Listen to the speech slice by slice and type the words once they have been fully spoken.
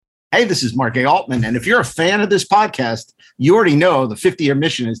Hey, this is Mark A. Altman, and if you're a fan of this podcast, you already know the 50-year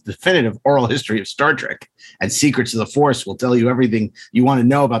mission is definitive oral history of Star Trek, and Secrets of the Force will tell you everything you want to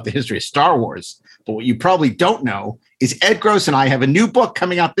know about the history of Star Wars. But what you probably don't know is Ed Gross and I have a new book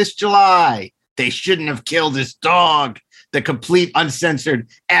coming out this July. They Shouldn't Have Killed His Dog, the complete, uncensored,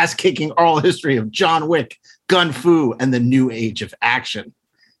 ass-kicking oral history of John Wick, Gun Fu, and the new age of action.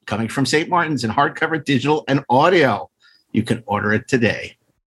 Coming from St. Martin's in hardcover, digital, and audio. You can order it today.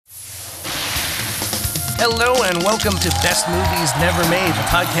 Hello and welcome to Best Movies Never Made, the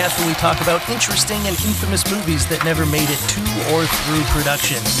podcast where we talk about interesting and infamous movies that never made it to or through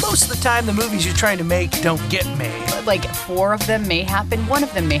production. Most of the time, the movies you're trying to make don't get made. Like 4 of them may happen, 1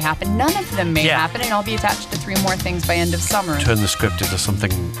 of them may happen, none of them may happen, and I'll be attached to 3 more things by end of summer. Turn the script into something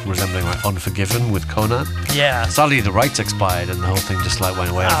resembling like Unforgiven with Conan. Yeah. Sadly, the rights expired and the whole thing just like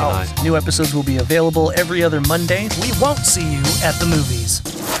went away overnight. New episodes will be available every other Monday. We won't see you at the movies.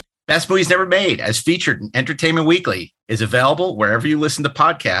 Best Movies Never Made, as featured in Entertainment Weekly, is available wherever you listen to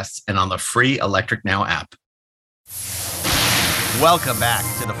podcasts and on the free Electric Now app. Welcome back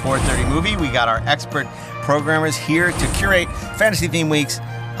to the 430 Movie. We got our expert programmers here to curate fantasy theme weeks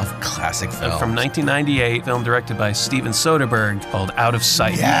of classic films. From 1998, film directed by Steven Soderbergh called Out of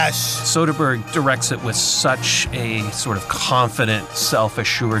Sight. Yes. Soderbergh directs it with such a sort of confident,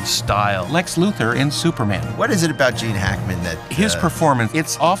 self-assured style. Lex Luthor in Superman. What is it about Gene Hackman that... His performance,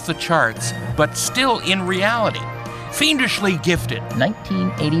 it's off the charts, but still in reality, fiendishly gifted.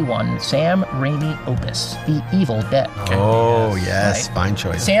 1981 Sam Raimi opus, The Evil Dead. Oh, yes. Right? Fine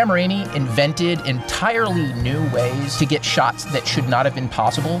choice. Sam Raimi invented entirely new ways to get shots that should not have been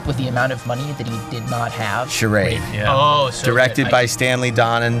possible with the amount of money that he did not have. Charade. Yeah. Oh, so directed by Stanley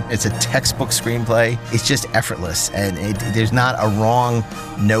Donen. It's a textbook screenplay. It's just effortless, and there's not a wrong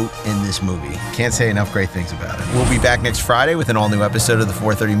note in this movie. Can't say enough great things about it. We'll be back next Friday with an all-new episode of the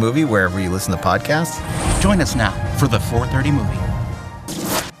 430 Movie, wherever you listen to podcasts. Join us now for the 430 Movie.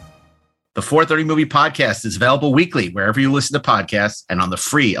 The 430 Movie Podcast is available weekly wherever you listen to podcasts and on the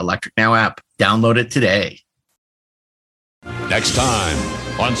free Electric Now app. Download it today. Next time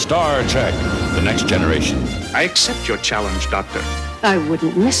on Star Trek, The Next Generation. I accept your challenge, Doctor. I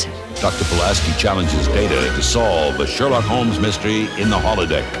wouldn't miss it. Dr. Pulaski challenges Data to solve the Sherlock Holmes mystery in the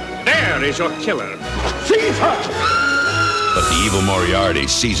holodeck. There is your killer. Seize her! But the evil Moriarty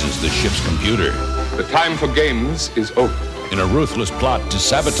seizes the ship's computer. The time for games is over. In a ruthless plot to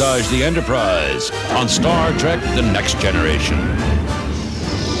sabotage the Enterprise on Star Trek, The Next Generation.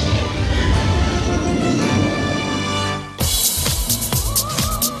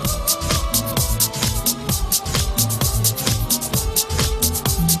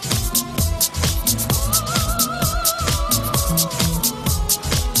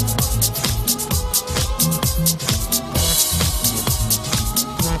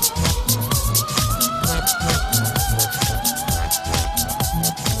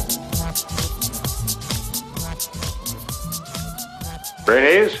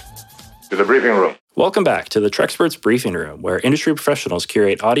 Trainees, to the briefing room. Welcome back to the Trexperts Briefing Room, where industry professionals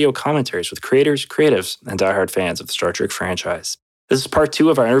curate audio commentaries with creators, creatives, and diehard fans of the Star Trek franchise. This is part 2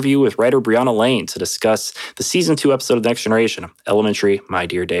 of our interview with writer Brianna Lane to discuss the Season 2 episode of The Next Generation, Elementary, My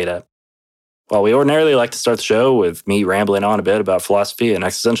Dear Data. While we ordinarily like to start the show with me rambling on a bit about philosophy and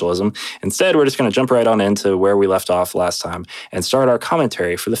existentialism, instead we're just going to jump right on into where we left off last time and start our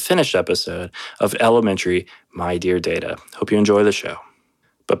commentary for the finished episode of Elementary, My Dear Data. Hope you enjoy the show.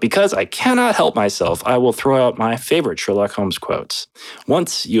 But because I cannot help myself, I will throw out my favorite Sherlock Holmes quotes.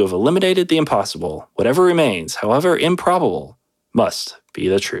 Once you have eliminated the impossible, whatever remains, however improbable, must be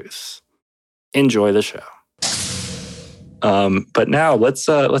the truth. Enjoy the show. But now let's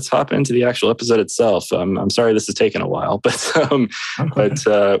hop into the actual episode itself. I'm sorry this has taken a while,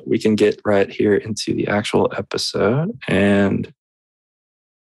 but we can get right here into the actual episode, and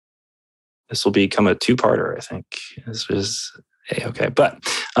this will become a 2-parter, I think. This is okay. But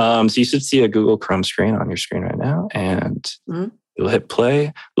so you should see a Google Chrome screen on your screen right now, and you'll hit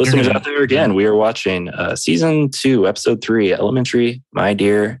play. Listeners out there, again, we are watching Season 2, Episode 3, Elementary, My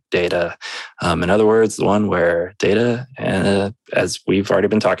Dear Data. In other words, the one where Data, as we've already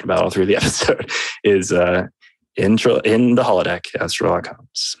been talking about all through the episode, is in the holodeck as Sherlock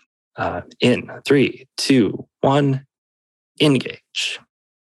Holmes. In 3, 2, 1, engage.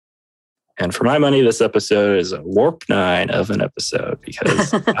 And for my money, this episode is a warp 9 of an episode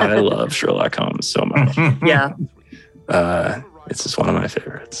because I love Sherlock Holmes so much. Yeah. It's just one of my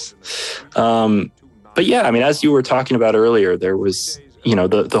favorites. But yeah, I mean, as you were talking about earlier, there was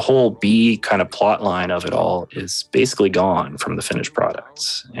the whole B kind of plot line of it all is basically gone from the finished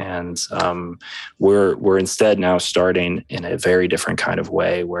products. And we're instead now starting in a very different kind of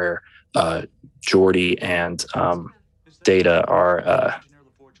way where Geordi and Data are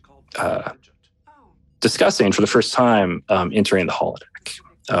discussing for the first time entering the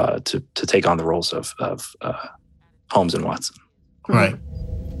holodeck to take on the roles of Holmes and Watson. Right.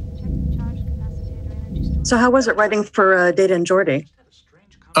 So how was it writing for Data and Geordi?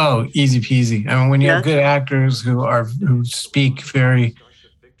 Oh, easy peasy. I mean, when you have good actors who speak very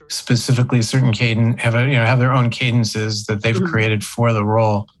specifically a certain cadence, have their own cadences that they've created for the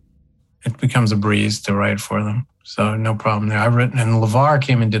role, it becomes a breeze to write for them. So no problem there. I've written, and LeVar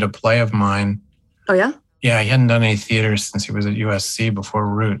came and did a play of mine. Oh yeah? Yeah, he hadn't done any theater since he was at USC before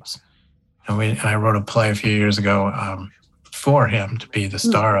Roots. And I wrote a play a few years ago for him to be the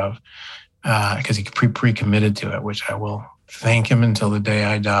star of, because he pre-committed to it, which I will thank him until the day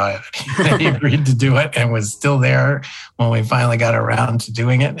I die. He agreed to do it and was still there when we finally got around to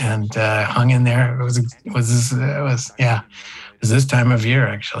doing it, and hung in there. It was this time of year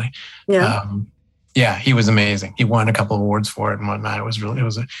actually. Yeah. Yeah, he was amazing. He won a couple of awards for it and whatnot. It was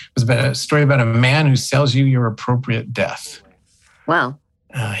about a story about a man who sells you your appropriate death. Wow.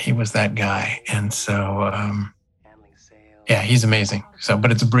 He was that guy, and so yeah, he's amazing. So,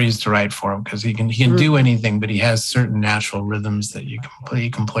 but it's a breeze to write for him because he can do anything, but he has certain natural rhythms that you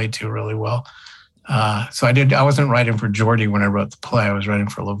can play to really well. So I wasn't writing for Geordi when I wrote the play. I was writing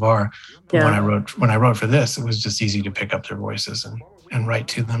for LeVar. But Yeah. when I wrote for this, it was just easy to pick up their voices and write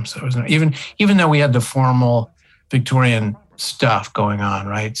to them. So it was even though we had the formal Victorian stuff going on,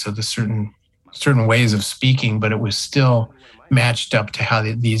 right? So the certain ways of speaking, but it was still matched up to how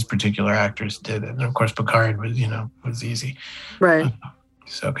these particular actors did it. And of course, Picard was easy, right?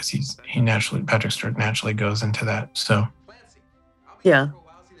 So because Patrick Stewart naturally goes into that. So yeah,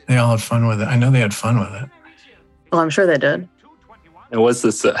 they all had fun with it. I know they had fun with it. Well, I'm sure they did. It was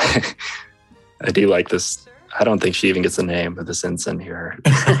this. I do like this. I don't think she even gets a name, but this ensign here.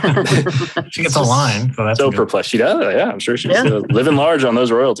 She gets a line. So that's so perplexed. She does. Yeah, I'm sure she's living large on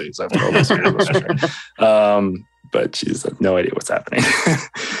those royalties. I've told this year, that's for sure. But she's no idea what's happening.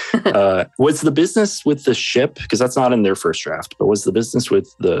 Was the business with the ship, because that's not in their first draft, but was the business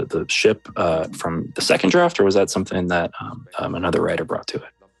with the ship from the second draft, or was that something that another writer brought to it?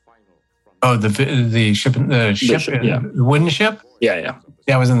 Oh, the ship, the wooden ship? Yeah.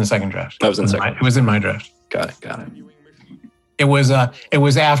 That was in the second draft. That was in the second. It was in my draft. Got it. It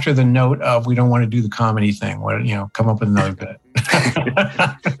was after the note of we don't want to do the comedy thing. Come up with another bit.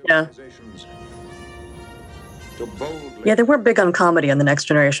 Yeah. Yeah, they weren't big on comedy on The Next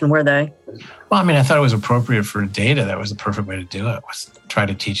Generation, were they? Well, I mean, I thought it was appropriate for Data. That was the perfect way to do it, was try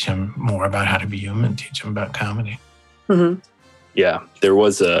to teach him more about how to be human, teach him about comedy. Mm-hmm. Yeah, there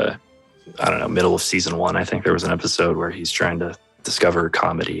was middle of season 1, I think there was an episode where he's trying to discover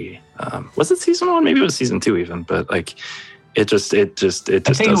comedy. Was it season 1? Maybe it was season 2 even, but like it just I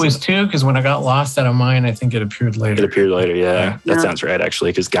think it was 2, because when I got lost out of mine, I think it appeared later. It appeared later, yeah. That sounds right,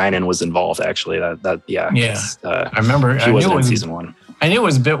 actually, because Guinan was involved, actually. Yeah. I remember. He wasn't in season 1. I knew it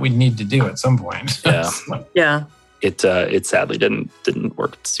was a bit we'd need to do at some point. Yeah. Yeah. It sadly didn't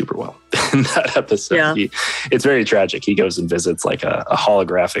work super well in that episode. Yeah. It's very tragic. He goes and visits like a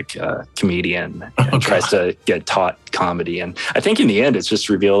holographic comedian and tries to get taught comedy. And I think in the end, it's just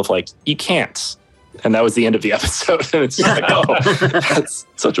revealed like, you can't. And that was the end of the episode. And it's like, oh, that's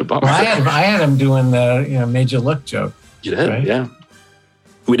such a bummer. Well, I had him doing the made you look joke. You did, right? Yeah.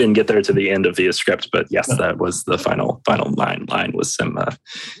 We didn't get there to the end of the script, but yes, that was the final line was him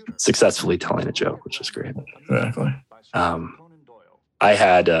successfully telling a joke, which was great. Exactly. I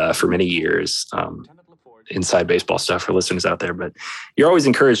had for many years inside baseball stuff for listeners out there, but you're always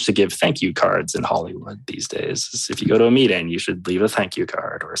encouraged to give thank you cards in Hollywood these days. If you go to a meeting, you should leave a thank you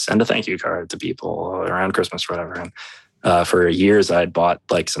card or send a thank you card to people around Christmas or whatever. And for years, I'd bought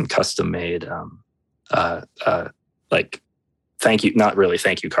like some custom made like thank you, not really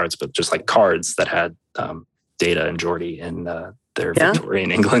thank you cards, but just like cards that had Data and Geordi in their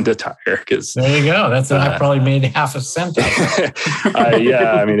Victorian England attire. Because there you go. That's I probably made half a cent.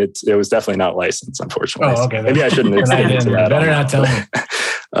 Yeah, I mean it was definitely not licensed, unfortunately. Oh, okay. Maybe I shouldn't extend into that. Better not tell me.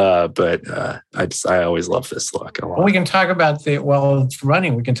 But I always love this look a lot. Well, we can talk about it's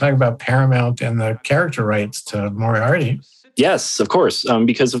running. We can talk about Paramount and the character rights to Moriarty. Yes, of course.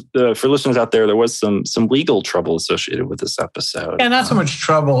 Because for listeners out there was some legal trouble associated with this episode. Yeah, not so much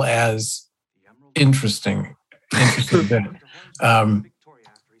trouble as interesting bit.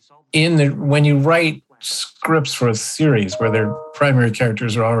 When you write scripts for a series where their primary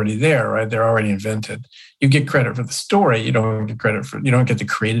characters are already there, right? They're already invented. You get credit for the story. You don't get the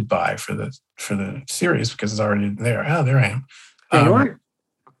created by for the series because it's already there. Oh, there I am. There you are.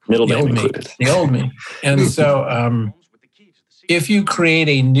 Middle name included. The old me. And so if you create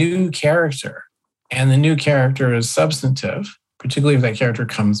a new character and the new character is substantive, particularly if that character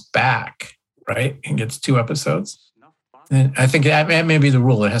comes back, right, and gets 2 episodes, then I think that may be the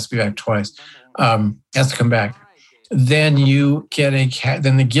rule. It has to be back twice. Has to come back. Then you get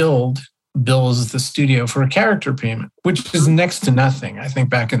then the guild bills the studio for a character payment, which is next to nothing. I think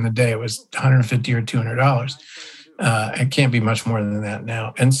back in the day it was $150 or $200. It can't be much more than that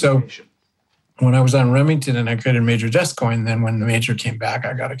now. And so when I was on Remington and I created Major Descoing, then when the Major came back,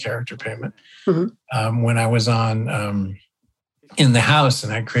 I got a character payment. Mm-hmm. When I was on In the House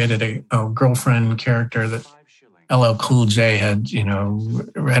and I created a girlfriend character that LL Cool J had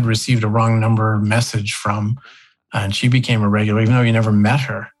received a wrong number message from, and she became a regular, even though you never met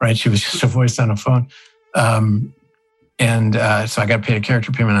her, right? She was just a voice on a phone. So I got paid a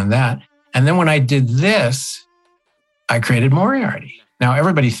character payment on that. And then when I did this, I created Moriarty. Now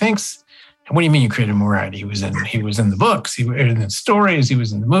everybody thinks, what do you mean you created Moriarty? He was in the books, he was in the stories, he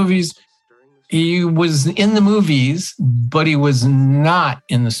was in the movies. He was in the movies, but he was not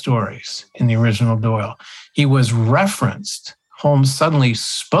in the stories in the original Doyle. He was referenced. Holmes suddenly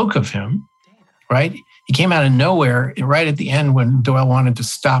spoke of him, right? He came out of nowhere right at the end when Doyle wanted to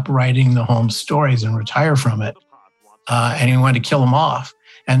stop writing the Holmes stories and retire from it. And he wanted to kill him off.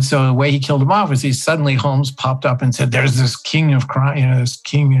 And so the way he killed him off was Holmes popped up and said, there's this king of crime, this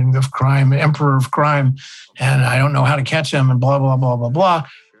king of crime, emperor of crime, and I don't know how to catch him and blah, blah, blah, blah, blah.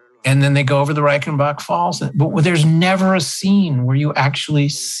 And then they go over the Reichenbach Falls. But there's never a scene where you actually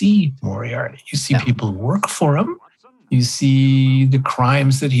see Moriarty. You see people who work for him. You see the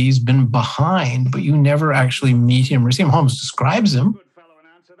crimes that he's been behind, but you never actually meet him or see him. Holmes describes him,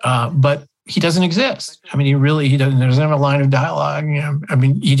 but he doesn't exist. I mean, he doesn't, there's never a line of dialogue. I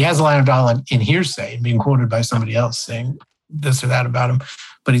mean, he has a line of dialogue in hearsay, being quoted by somebody else saying this or that about him,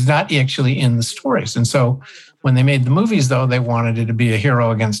 but he's not actually in the stories. And so when they made the movies, though, they wanted it to be a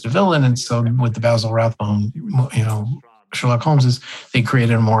hero against a villain. And so with the Basil Rathbone, Sherlock Holmes, they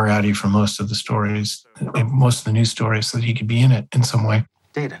created a Moriarty for most of the stories, most of the new stories, so that he could be in it in some way.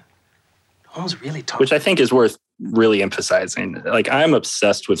 Data. Holmes really talks. Which I think is worth really emphasizing. Like, I'm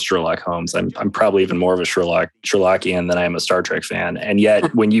obsessed with Sherlock Holmes. I'm probably even more of a Sherlockian than I am a Star Trek fan. And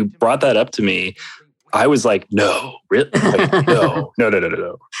yet, when you brought that up to me, I was like, no, really? Like, no.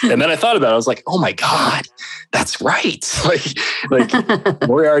 And then I thought about it. I was like, oh my God, that's right. Like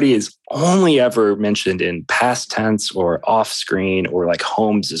Moriarty is only ever mentioned in past tense or off screen, or like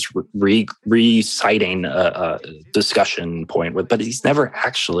Holmes is reciting a discussion point with, but he's never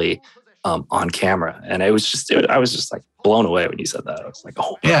actually on camera. And I was just like blown away when you said that. I was like,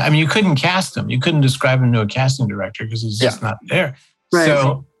 oh. Yeah, I mean, you couldn't cast him. You couldn't describe him to a casting director because he's just not there.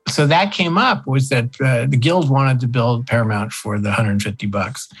 Right. So that came up, was that the Guild wanted to build Paramount for the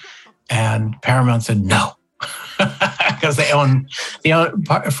 $150, and Paramount said no, because they own.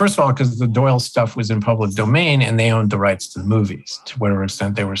 First of all, because the Doyle stuff was in public domain, and they owned the rights to the movies to whatever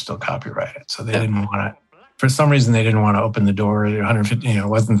extent they were still copyrighted. So they didn't want to. For some reason, they didn't want to open the door. 150, it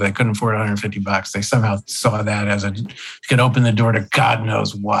wasn't that they couldn't afford $150. They somehow saw that as you could open the door to God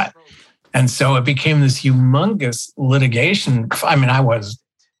knows what. And so it became this humongous litigation. I mean, I was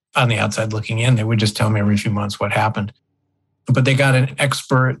on the outside looking in. They would just tell me every few months what happened. But they got an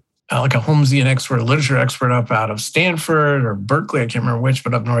expert, like a Holmesian expert, a literature expert up out of Stanford or Berkeley, I can't remember which,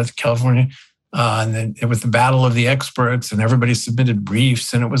 but up north California. And then it was the battle of the experts, and everybody submitted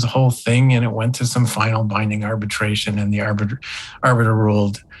briefs, and it was a whole thing, and it went to some final binding arbitration, and the arbiter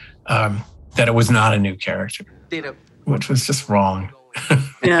ruled that it was not a new character, which was just wrong.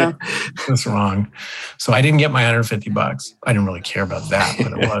 Yeah. That's wrong. So I didn't get my $150. I didn't really care about that,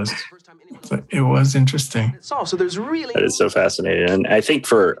 but it was interesting. So there's really that is so fascinating. And I think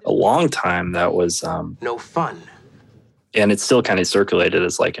for a long time that was no fun. And it's still kind of circulated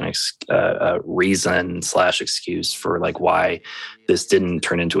as like a reason / excuse for like why this didn't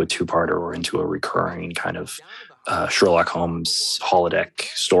turn into a 2-parter or into a recurring kind of Sherlock Holmes holodeck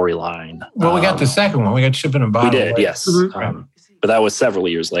storyline. Well, we got the second one. We got Ship in a Bottle. We did, yes. Mm-hmm. But that was several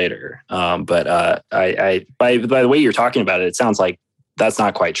years later. But I by the way you're talking about it, it sounds like that's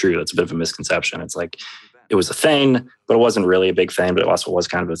not quite true. That's a bit of a misconception. It's like it was a thing, but it wasn't really a big thing, but it also was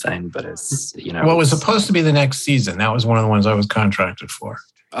kind of a thing. But it's, Well, it was supposed to be the next season. That was one of the ones I was contracted for.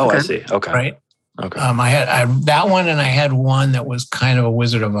 Oh, okay. I see. Okay. Right? Okay. I had that one, and I had one that was kind of a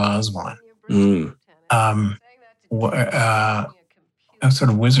Wizard of Oz one. sort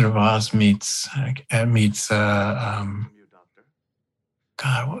of Wizard of Oz meets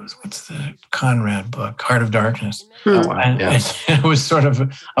what's the Conrad book, Heart of Darkness. And it was sort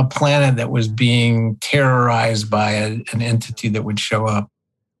of a planet that was being terrorized by an entity that would show up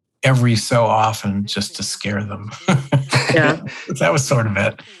every so often just to scare them. Yeah. That was sort of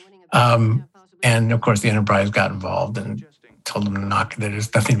it. And of course, the Enterprise got involved and told them that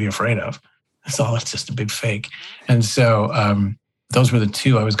there's nothing to be afraid of. It's just a big fake. And so those were the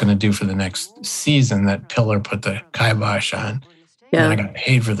two I was going to do for the next season that Pillar put the kibosh on. Yeah. And I got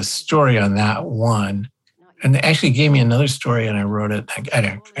paid for the story on that one. And they actually gave me another story and I wrote it.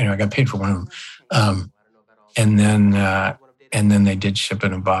 I got paid for one of them. And then they did Ship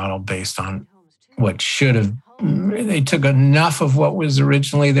in a Bottle based on what should have. They took enough of what was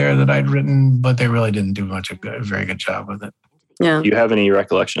originally there that I'd written, but they really didn't do a very good job with it. Yeah. Do you have any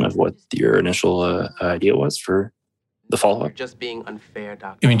recollection of what your initial idea was for the follow-up? Just being unfair,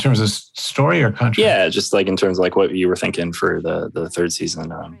 Doctor. You mean in terms of story or content? Yeah, just like in terms of like what you were thinking for the third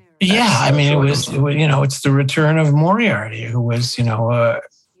season. It was it's the return of Moriarty, who was he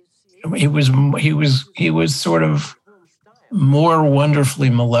was sort of more wonderfully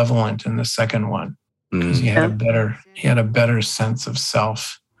malevolent in the second one because he had a better sense of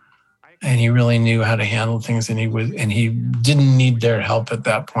self, and he really knew how to handle things, and he didn't need their help at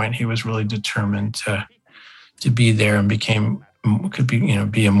that point. He was really determined to be there and could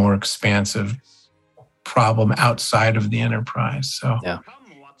be a more expansive problem outside of the Enterprise. So,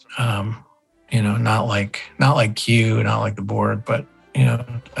 not like Q, not like the Borg, but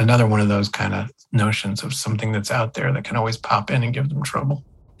another one of those kind of notions of something that's out there that can always pop in and give them trouble.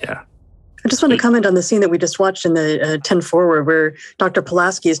 Yeah. I just want to comment on the scene that we just watched in the 10 Forward, where Dr.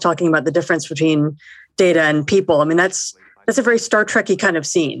 Pulaski is talking about the difference between data and people. I mean, that's a very Star Trek-y kind of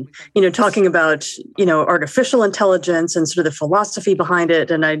scene, talking about, artificial intelligence and sort of the philosophy behind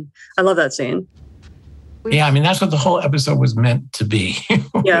it. And I love that scene. Yeah, I mean, that's what the whole episode was meant to be.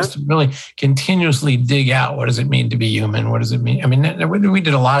 Was to really continuously dig out, what does it mean to be human? What does it mean? I mean, we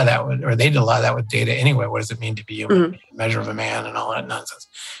did a lot of that, they did a lot of that with data anyway. What does it mean to be human? Mm-hmm. Measure of a man and all that nonsense.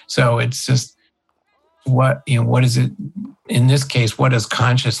 So it's just, what is it, in this case, what does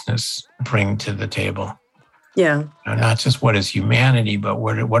consciousness bring to the table? Yeah. Not just what is humanity, but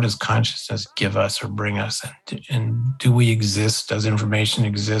what does consciousness give us or bring us? And do we exist? Does information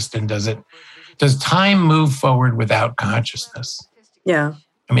exist? And does time move forward without consciousness? Yeah.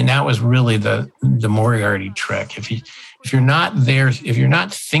 I mean, that was really the Moriarty trick. If you're not there, if you're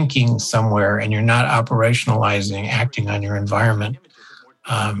not thinking somewhere and you're not operationalizing, acting on your environment,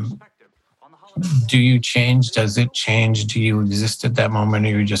 do you change? Does it change? Do you exist at that moment, or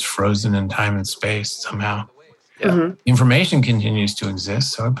are you just frozen in time and space somehow? Yeah. Mm-hmm. Information continues to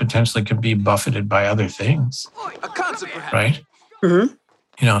exist, so it potentially could be buffeted by other things, right? Mm-hmm.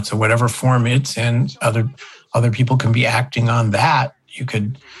 So whatever form it's in, other people can be acting on that. You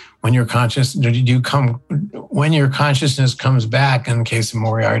could, when your consciousness comes back, in the case of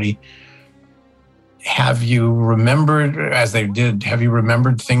Moriarty, have you remembered, as they did, have you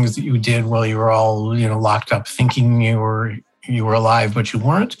remembered things that you did while you were all, locked up thinking you were alive, but you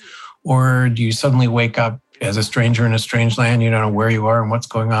weren't? Or do you suddenly wake up as a stranger in a strange land, you don't know where you are and what's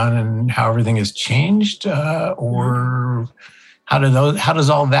going on and how everything has changed? Or how does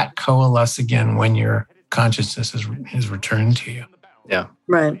all that coalesce again when your consciousness is returned to you? Yeah.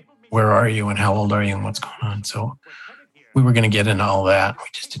 Right. Where are you and how old are you and what's going on? So we were going to get into all that. We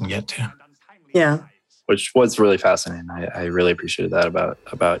just didn't get to. Yeah. Which was really fascinating. I really appreciated that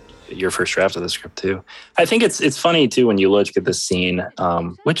about your first draft of the script too. I think it's funny too when you look at this scene,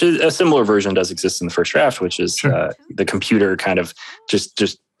 which is a similar version does exist in the first draft, which is the computer kind of just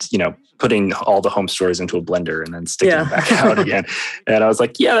putting all the home stories into a blender and then sticking them back out again. And I was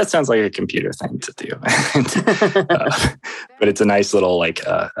like, yeah, that sounds like a computer thing to do. But it's a nice little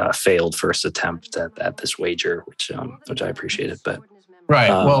failed first attempt at this wager, which I appreciated. But right,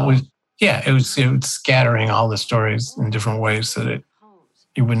 it was scattering all the stories in different ways so that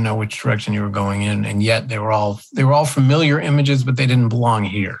you wouldn't know which direction you were going in, and yet they were all familiar images, but they didn't belong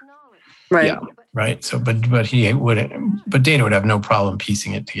here. Right. Yeah. Right. So, but Data would have no problem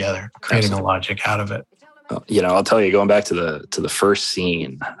piecing it together, creating a logic out of it. I'll tell you, going back to the first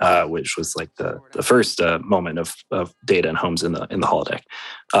scene, which was like the first moment of Data and Holmes in the holodeck.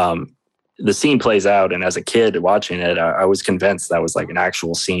 The scene plays out, and as a kid watching it, I was convinced that was like an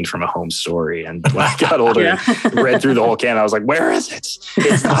actual scene from a Holmes story. And when I got older and read through the whole can, I was like, "Where is it?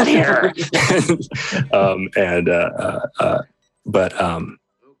 It's not here."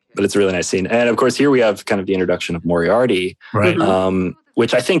 But it's a really nice scene. And of course, here we have kind of the introduction of Moriarty, right?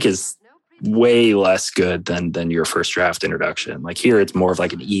 Which I think is way less good than your first draft introduction. Like here, it's more of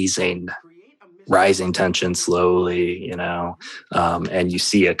like an easing, rising tension slowly, and you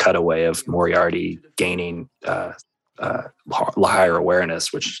see a cutaway of Moriarty gaining higher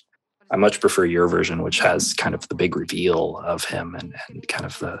awareness, which I much prefer your version, which has kind of the big reveal of him and kind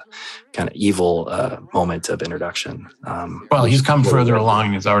of the kind of evil moment of introduction. Well, he's come further along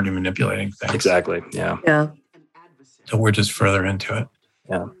and he's already manipulating things. Exactly. Yeah. Yeah. So we're just further into it.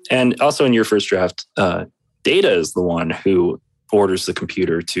 Yeah. And also in your first draft, Data is the one who orders the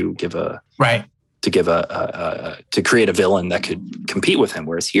computer to give a right. To create a villain that could compete with him.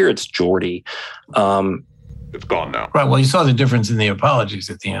 Whereas here it's Geordi. It's gone now. Right. Well, you saw the difference in the apologies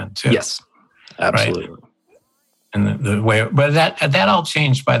at the end too. Yes, absolutely. Right? And the way, but that all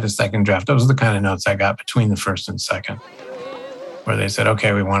changed by the second draft. Those are the kind of notes I got between the first and second, where they said,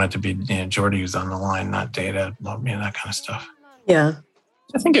 "Okay, we want it to be Geordi who's on the line, not Data," that kind of stuff. Yeah,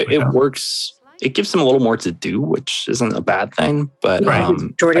 I think it works. It gives him a little more to do, which isn't a bad thing. But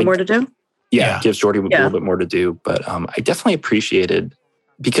Geordi more to do. Yeah, it gives Geordi a little bit more to do. But I definitely appreciated,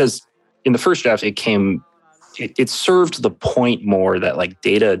 because in the first draft it came. It served the point more that like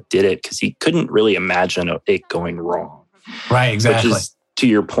Data did it because he couldn't really imagine it going wrong. Right, exactly. Which is to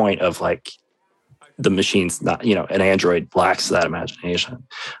your point of like the machine's not, an android lacks that imagination.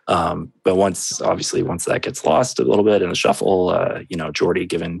 But once that gets lost a little bit in the shuffle, Geordi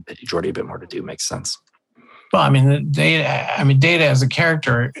giving Geordi a bit more to do makes sense. Well, Data as a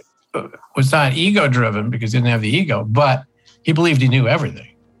character was not ego driven because he didn't have the ego, but he believed he knew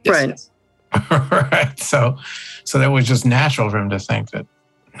everything. Right. Right. So that was just natural for him to think that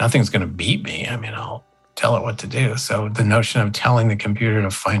nothing's going to beat me. I mean, I'll tell it what to do. So the notion of telling the computer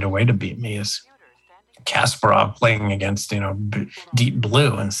to find a way to beat me is Kasparov playing against, Deep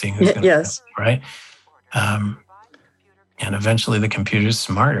Blue and seeing who's going to win, right? And eventually the computer's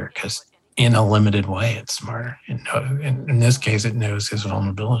smarter because in a limited way, it's smarter. In this case, it knows his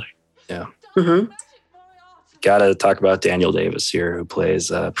vulnerability. Yeah. Mm-hmm. Got to talk about Daniel Davis here, who plays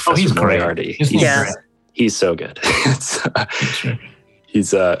Professor Moriarty. He's so good.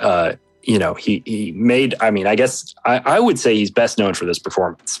 He made. I mean, I guess I would say he's best known for this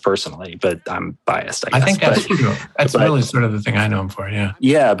performance personally, but I'm biased. I think that's true. That's really sort of the thing I know him for. Yeah.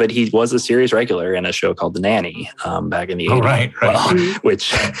 Yeah, but he was a series regular in a show called The Nanny back in the 80s. Right. Well,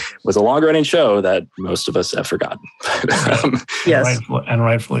 which was a long-running show that most of us have forgotten. Yes, and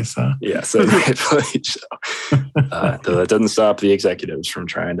rightfully so. Yeah, so rightfully so. Though that doesn't stop the executives from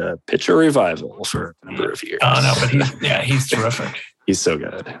trying to pitch a revival for a number of years. Oh no, but he's terrific. He's so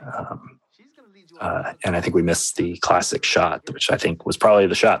good. And I think we missed the classic shot, which I think was probably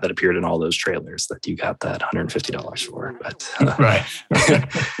the shot that appeared in all those trailers that you got that $150 for. But right.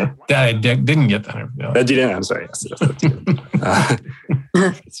 That I didn't get that. That you didn't? I'm sorry.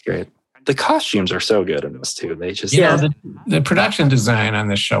 It's great. The costumes are so good in this too. They just... The production design on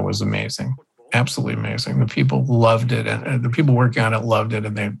this show was amazing. Absolutely amazing. The people loved it. And the people working on it loved it.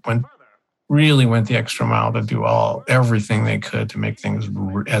 And they really went the extra mile to do everything they could to make things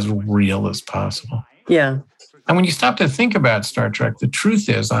as real as possible. Yeah. And when you stop to think about Star Trek, the truth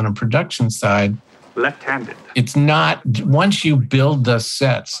is on a production side, left-handed. It's not, once you build the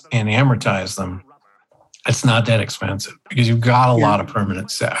sets and amortize them, it's not that expensive because you've got a lot of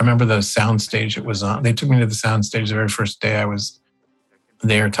permanent set. I remember the soundstage it was on. They took me to the soundstage the very first day I was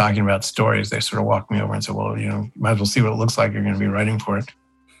there talking about stories. They sort of walked me over and said, well, might as well see what it looks like you're going to be writing for it.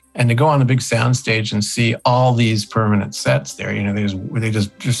 And to go on the big sound stage and see all these permanent sets there, they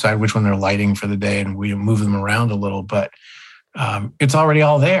just decide which one they're lighting for the day and we move them around a little, but it's already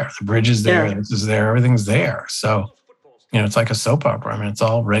all there. The bridge is there, this is there, everything's there. So, it's like a soap opera. I mean, it's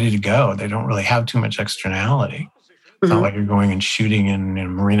all ready to go. They don't really have too much externality. It's not like you're going and shooting in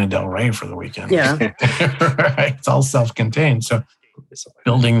Marina Del Rey for the weekend. Yeah. Right? It's all self-contained. So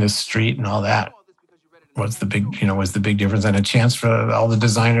building this street and all that was the big difference, and a chance for all the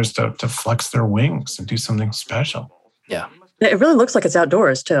designers to flex their wings and do something special. Yeah. It really looks like it's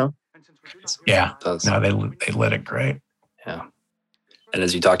outdoors too. Yeah. It does. No, they lit it great. Yeah. And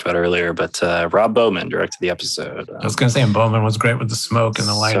as you talked about earlier, but Rob Bowman directed the episode. I was going to say, and Bowman was great with the smoke and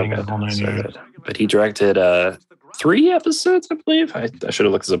the lighting and the whole 9 yards. But he directed 3 episodes, I believe. I should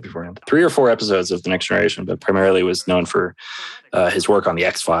have looked this up beforehand. 3 or 4 episodes of The Next Generation, but primarily was known for his work on The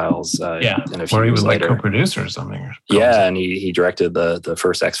X-Files. Where he was like co-producer or something. Yeah, and he directed the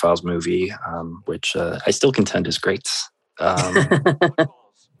first X-Files movie, which I still contend is great.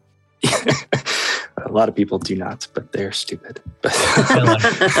 A lot of people do not, but they're stupid.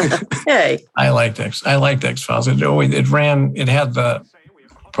 Hey, I liked X-Files. It had the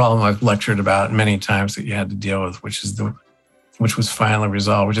problem I've lectured about many times that you had to deal with, which is the which was finally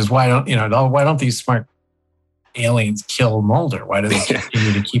resolved. Which is why don't these smart aliens kill Mulder? Why do they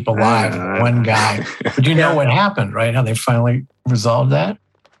continue to keep alive one guy? But you know what happened, right? How they finally resolved that?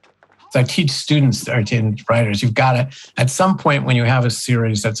 So I teach students and writers, you've got to, at some point when you have a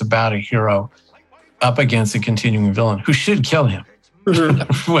series that's about a hero up against a continuing villain who should kill him,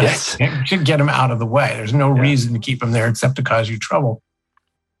 Yes. should get him out of the way. There's no reason to keep him there except to cause you trouble.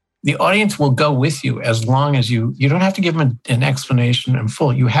 The audience will go with you as long as you don't have to give them an explanation in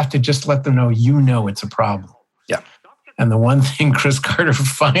full. You have to just let them know it's a problem. Yeah. And the one thing Chris Carter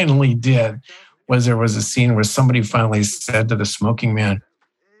finally did was there was a scene where somebody finally said to the smoking man,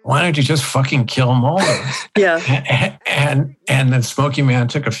 why don't you just fucking kill Mulder? Yeah. And the smoking man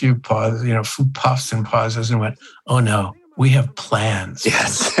took a few puffs and pauses and went, oh no, we have plans.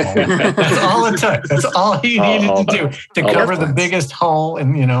 Yes. That's all it took. That's all he needed to do to cover the biggest hole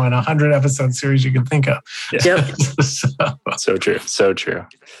in a 100-episode series you can think of. Yeah. So true. So true.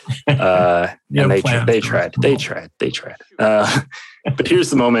 And they tried. But here's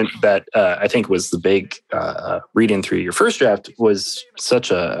the moment that I think was the big reading through your first draft was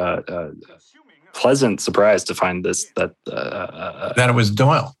such a pleasant surprise to find that it was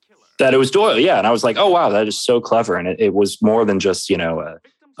Doyle. That it was Doyle, yeah. And I was like, oh, wow, that is so clever. And it was more than just, a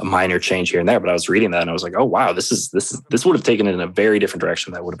minor change here and there. But I was reading that and I was like, oh, wow, this would have taken it in a very different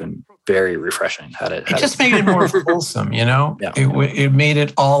direction. That would have been very refreshing. It just made it more wholesome, Yeah. It made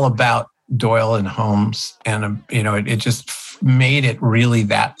it all about Doyle and Holmes. And, it just made it really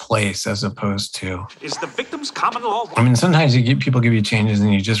that place as opposed to... Is the victim's common law... I mean, sometimes people give you changes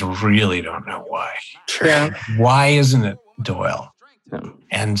and you just really don't know why. Sure. Yeah. Why isn't it Doyle?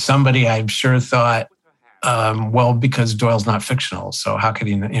 And somebody, I'm sure, thought, because Doyle's not fictional, so how could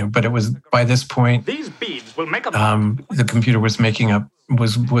he? But it was by this point. These beads will make up. The computer was making up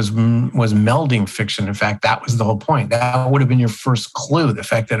was melding fiction. In fact, that was the whole point. That would have been your first clue. The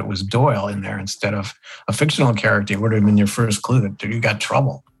fact that it was Doyle in there instead of a fictional character would have been your first clue that you got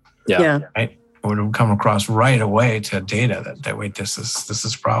trouble. Yeah. Right. It would have come across right away to Data that wait, this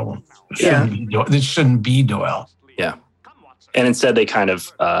is a problem. This shouldn't be Doyle. Yeah. And instead, they kind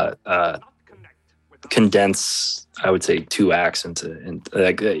of condense, I would say, 2 acts into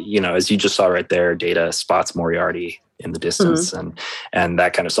as you just saw right there, Data spots Moriarty in the distance, and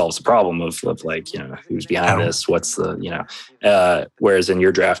that kind of solves the problem of who's behind this, what's the whereas in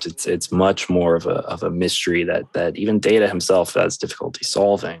your draft, it's much more of a mystery that even Data himself has difficulty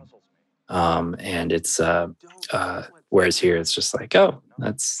solving, and it's whereas here it's just like, oh,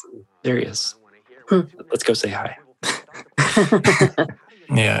 there he is, let's go say hi.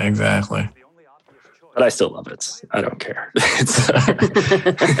 Yeah, exactly. But I still love it. I don't care.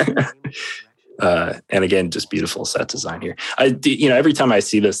 And again, just beautiful set design here. Every time I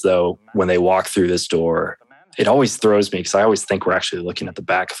see this, though, when they walk through this door, it always throws me because I always think we're actually looking at the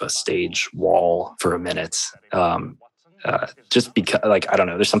back of a stage wall for a minute. Just because, I don't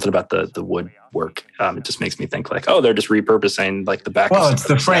know, there's something about the woodwork. It just makes me think they're just repurposing the back. Well, it's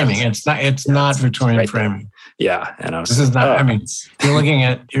the framing. It's not Victorian framing. Yeah, and this is not. You're looking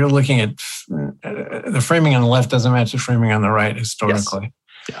at the framing on the left doesn't match the framing on the right historically.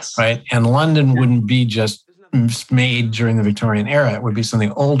 Yes. Right, and London wouldn't be just made during the Victorian era. It would be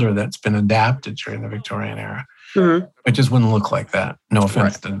something older that's been adapted during the Victorian era. Mm-hmm. It just wouldn't look like that. No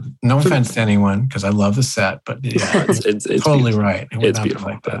offense to anyone, because I love the set, but yeah, it's totally beautiful. Right. It's beautiful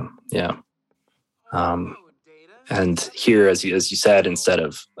like that. Yeah. And here, as you said, instead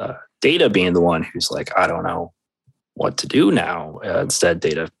of Data being the one who's like, I don't know what to do now, instead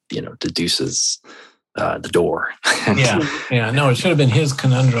Data, deduces the door. Yeah. No, it should have been his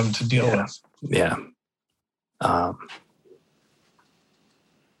conundrum to deal with. Yeah. But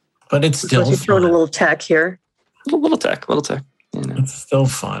it's still fun. Throwing a little tech here. Little tech. It's still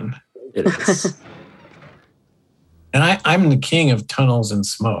fun. It is. And I'm the king of tunnels and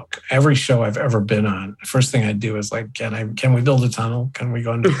smoke. Every show I've ever been on, the first thing I do is can we build a tunnel? Can we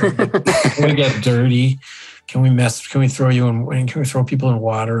go under? Can we get dirty? Can we throw you in? Can we throw people in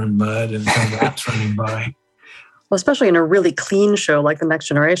water and mud and have rats running by? Well, especially in a really clean show like The Next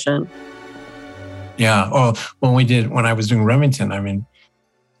Generation. Yeah. Oh, when I was doing Remington, I mean,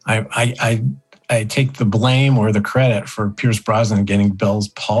 I take the blame or the credit for Pierce Brosnan getting Bell's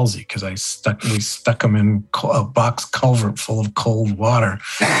palsy because we stuck him in a box culvert full of cold water.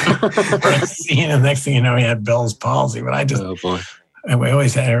 And the next thing you know, he had Bell's palsy. But we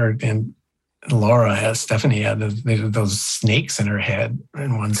always had her, and Stephanie had those snakes in her head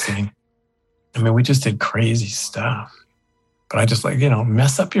in one scene. I mean, we just did crazy stuff. But I just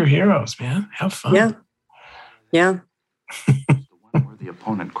mess up your heroes, man. Have fun. Yeah. The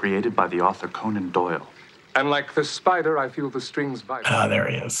opponent created by the author Conan Doyle. And like the spider, I feel the strings vibrate. Ah, there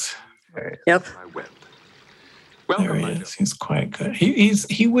he is. Yep. There he is. He's quite good.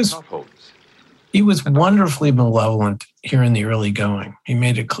 He was wonderfully malevolent here in the early going. He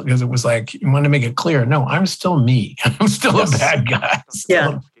made it because it was like he wanted to make it clear. No, I'm still me. I'm still a bad guy.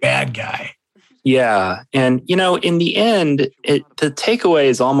 A bad guy. Yeah, and in the end, the takeaway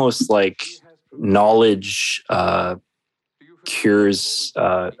is almost like knowledge cures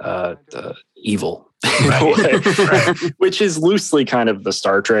evil. Right. Which is loosely kind of the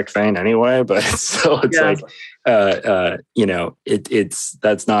Star Trek vein anyway, but it's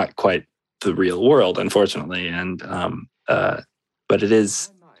that's not quite the real world, unfortunately. And but it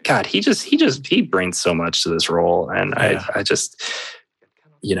is, God, he brings so much to this role, and I just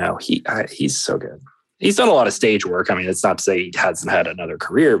he's so good. He's done a lot of stage work. I mean, it's not to say he hasn't had another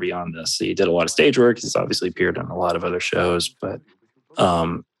career beyond this. He did a lot of stage work. He's obviously appeared on a lot of other shows, but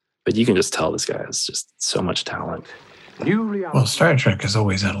you can just tell this guy has just so much talent. Well, Star Trek has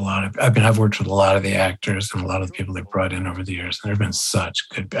always had a lot of, I've worked with a lot of the actors and a lot of the people they've brought in over the years, and there have been such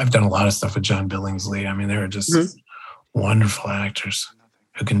good, I've done a lot of stuff with John Billingsley. I mean, they're just wonderful actors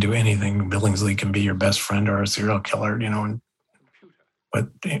who can do anything. Billingsley can be your best friend or a serial killer, but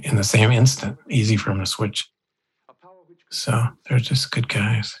in the same instant, easy for him to switch. So they're just good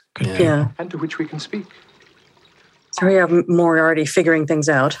guys. Good people. And to which we can speak. So we have Moriarty figuring things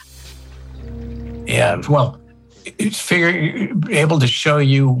out. Yeah, well, it's able to show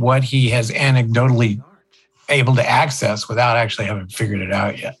you what he has anecdotally able to access without actually having figured it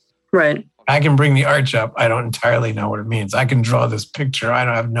out yet. Right. I can bring the arch up. I don't entirely know what it means. I can draw this picture. I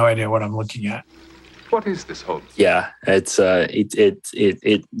have no idea what I'm looking at. What is this, Holmes? Yeah, it's the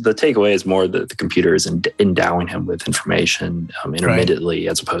takeaway is more that the computer is endowing him with information intermittently,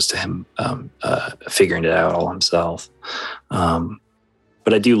 as opposed to him figuring it out all himself.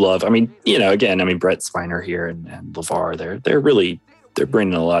 But I do love, Brett Spiner here and LeVar, they're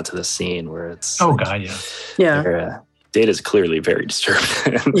bringing a lot to the scene where it's Data's clearly very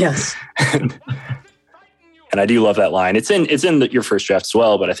disturbed. Yes. And I do love that line. It's in your first draft as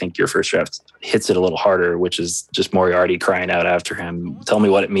well, but I think your first draft hits it a little harder, which is just Moriarty crying out after him, "Tell me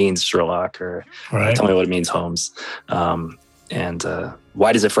what it means, Sherlock," or "Tell me what it means, Holmes." And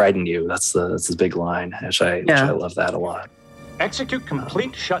why does it frighten you? That's his big line, which I love that a lot. Execute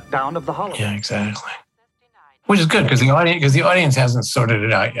complete shutdown of the holodeck. Yeah, exactly. Which is good because the audience hasn't sorted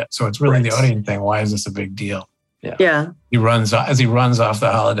it out yet. So it's really the audience thing. Why is this a big deal? Yeah. He runs off the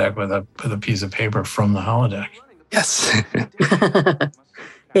holodeck with a piece of paper from the holodeck. Yes.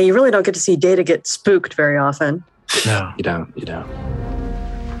 Yeah, you really don't get to see Data get spooked very often. No, you don't.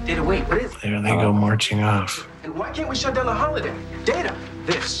 Data, wait, what is it? There they go marching off. And why can't we shut down the holodeck? Data,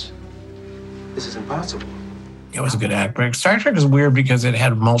 this is impossible. It was a good act break. Star Trek is weird because it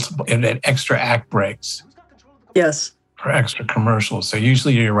had extra act breaks. Yes. For extra commercials. So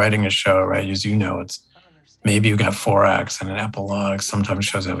usually you're writing a show, right? As you know, it's maybe you've got 4 acts and an epilogue. Sometimes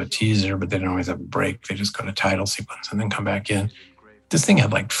shows have a teaser, but they don't always have a break. They just go to title sequence and then come back in. This thing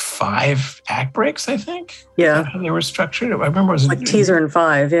had like 5 act breaks, I think. Yeah. How they were structured. I remember it was like teaser and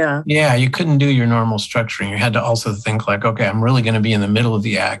 5, yeah. Yeah, you couldn't do your normal structuring. You had to also think like, okay, I'm really going to be in the middle of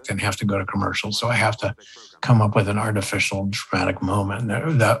the act and have to go to commercial. So I have to come up with an artificial dramatic moment.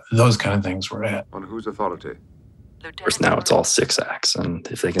 Those kind of things were it. On whose authority? Of course, now it's all 6 acts, and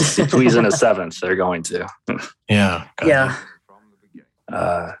if they can squeeze in a 7th, they're going to. Yeah.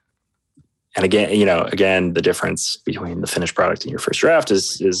 And again, the difference between the finished product and your first draft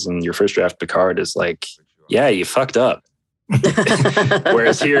is in your first draft, Picard is like, yeah, you fucked up.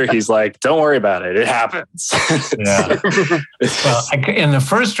 Whereas here, he's like, don't worry about it. It happens. Yeah. Well, in the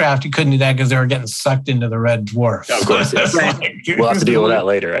first draft, you couldn't do that because they were getting sucked into the Red Dwarf. Of course, yes. We'll have to deal with that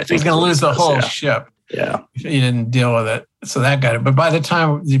later, I think. He's going to lose the whole ship. Yeah. If you didn't deal with it. So that got it. But by the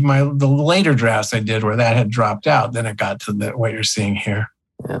time the later drafts I did where that had dropped out, then it got to what you're seeing here.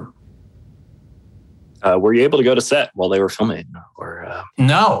 Yeah. Were you able to go to set while they were filming? Or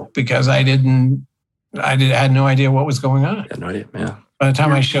no, because I had no idea what was going on. I had no idea, yeah. By the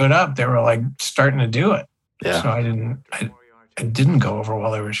time I showed up, they were like starting to do it. Yeah. So I didn't go over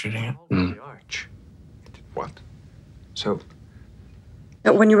while they were shooting it. Mm. What? So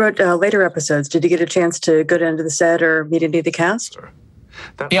when you wrote later episodes, did you get a chance to go down to the set or meet any of the cast?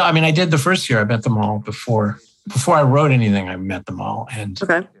 Yeah, I did the first year. I met them all before I wrote anything. I met them all and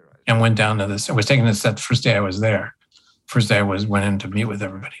went down to this. I was taking the set the first day I was there. First day I went in to meet with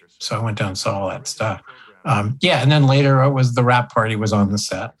everybody. So I went down and saw all that stuff. And then later the wrap party was on the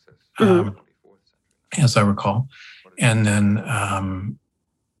set, as I recall. And then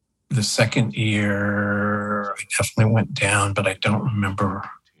the second year, I definitely went down, but I don't remember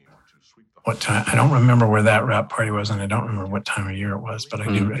what time. I don't remember where that wrap party was, and I don't remember what time of year it was, but I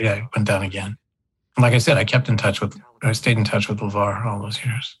do. Yeah, it went down again. And like I said, I stayed in touch with LeVar all those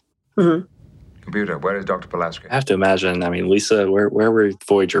years. Mm-hmm. Computer, where is Dr. Pulaski? I have to imagine. I mean, Lisa, where were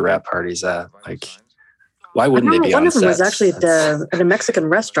Voyager wrap parties at? Like, why wouldn't they be on one of them set? was actually at a Mexican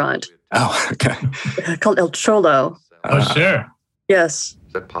restaurant. Oh, okay. Called El Cholo. Oh, sure. Yes.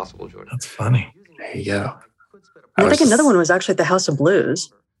 Is that possible, Jordan? That's funny. There you go. I think another one was actually at the House of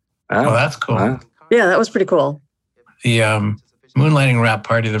Blues. Oh, that's cool. Yeah, that was pretty cool. The moonlighting wrap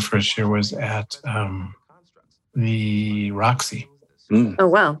party the first year was at the Roxy. Oh,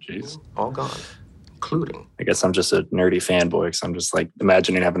 wow. Jeez. All gone, including. I guess I'm just a nerdy fanboy because I'm just like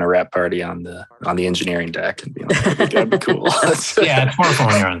imagining having a wrap party on the engineering deck and being like, that'd be cool. Yeah, it's more fun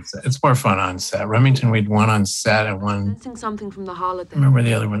when you're on set. It's more fun on set. Remington, we'd one on set and one. Something from the holiday. Remember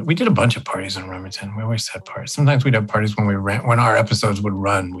the other one? We did a bunch of parties in Remington. We always had parties. Sometimes we'd have parties when when our episodes would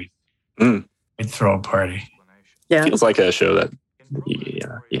run. We'd throw a party. Yeah, feels like a show that.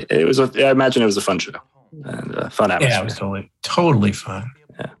 Yeah, it was. I imagine it was a fun show and a fun atmosphere. Yeah, it was totally fun.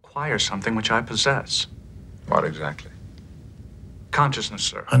 Acquire something which I possess. What exactly? Consciousness,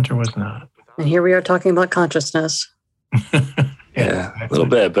 sir. Hunter was not. And here we are talking about consciousness. Yeah, a little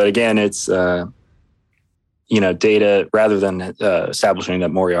bit. But again, it's, Data, rather than establishing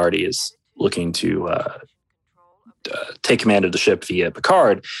that Moriarty is looking to take command of the ship via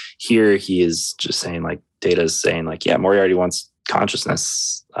Picard, here he is just saying, like, Data is saying, like, yeah, Moriarty wants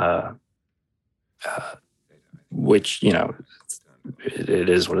consciousness, which, it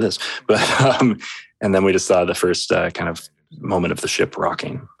is what it is. But and then we just saw the first kind of moment of the ship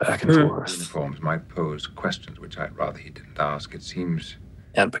rocking back and forth. Uniforms might pose questions which I'd rather he didn't ask. It seems.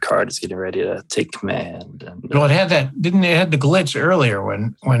 And Picard is getting ready to take command. And, well, it had that. Didn't it had the glitch earlier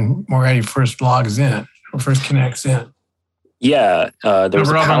when Moriarty first logs in or first connects in? Yeah, there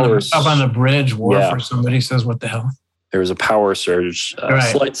was a power up on the bridge wharf where somebody says, "What the hell?" There was a power surge,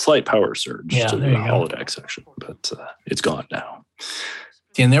 slight power surge to the holodeck section, but it's gone now.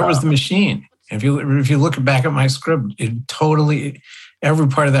 And there was the machine. If you look back at my script, it totally every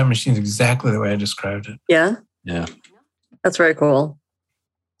part of that machine is exactly the way I described it. Yeah. Yeah. That's very cool.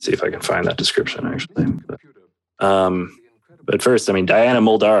 See if I can find that description actually. But first, I mean, Diana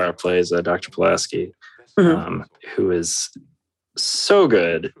Muldaur plays Dr. Pulaski, who is so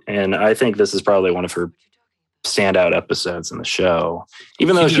good, and I think this is probably one of her standout episodes in the show,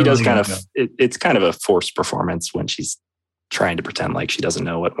 even though she does kind of it's kind of a forced performance when she's trying to pretend like she doesn't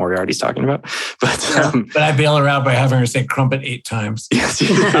know what Moriarty's talking about. But I bail her out by having her say crumpet 8 times. Yes.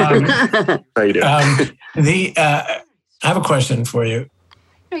 How you doing? I have a question for you.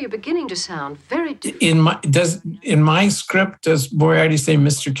 You're beginning to sound very in my script, does Moriarty say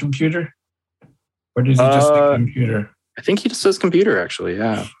Mr. Computer? Or does he just say computer? I think he just says computer, actually,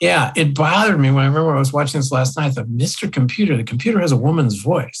 yeah. Yeah, it bothered me when I was watching this last night. I thought, Mr. Computer, the computer has a woman's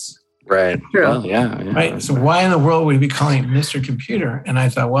voice. Right. Well, yeah. Right. So why in the world would we be calling it Mr. Computer? And I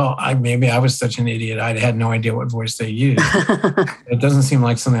thought, well, maybe I was such an idiot. I had no idea what voice they used. It doesn't seem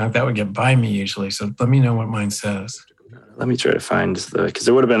like something like that would get by me usually. So let me know what mine says. Let me try to find because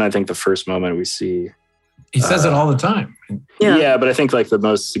it would have been, I think, the first moment we see. He says it all the time. Yeah, but I think like the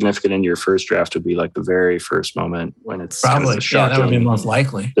most significant in your first draft would be like the very first moment when it's probably kind of shocking, that would be most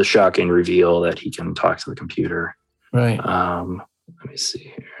likely. The shocking reveal that he can talk to the computer. Right. Let me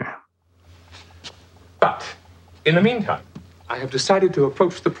see here. But in the meantime, I have decided to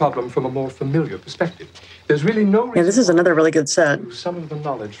approach the problem from a more familiar perspective. There's really no reason. Yeah, this is another really good set. Some of the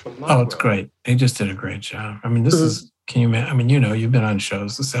knowledge from my it's great. They just did a great job. I mean, this is. Can you imagine? I mean, you've been on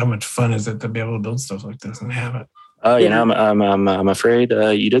shows. This is how much fun is it to be able to build stuff like this and have it? I'm afraid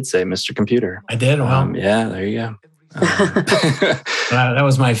you did say Mr. Computer. I did. Well, yeah, there you go. That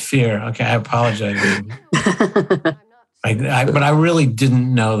was my fear. Okay, I apologize. But I really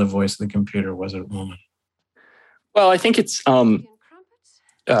didn't know the voice of the computer was a woman. Well, I think it's and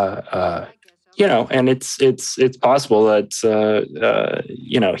it's possible that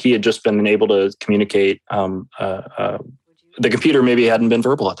he had just been able to communicate. The computer maybe hadn't been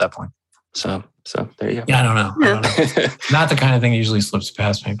verbal at that point. So there you go. Yeah, I don't know. Not the kind of thing that usually slips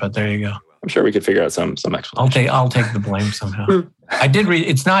past me, but there you go. I'm sure we could figure out some explanation. I'll take the blame somehow. I did read.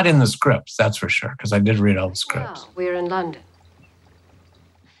 It's not in the scripts, that's for sure, because I did read all the scripts. Well, we're in London.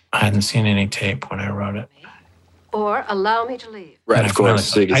 I hadn't seen any tape when I wrote it. Or allow me to leave. Right, of course.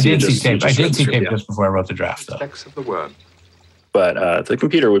 So I did see tape. I did see tape just before I wrote the draft, though. Of the word. But the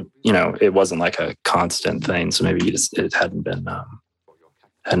computer would, it wasn't like a constant thing, so maybe it hadn't been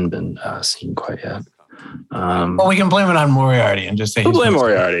seen quite yet. Well, we can blame it on Moriarty and just say we'll blame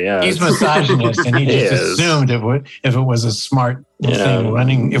Moriarty. Yeah, he's misogynist, and he just assumed if it was a smart thing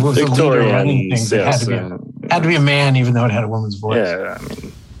running, if it was Victorian, a leader running things, it had to be a man, even though it had a woman's voice. Yeah, I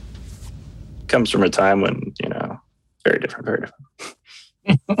mean, comes from a time when very different.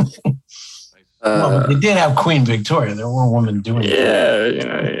 Well, they did have Queen Victoria. There were women doing it. Yeah,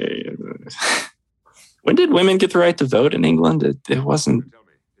 when did women get the right to vote in England? It wasn't.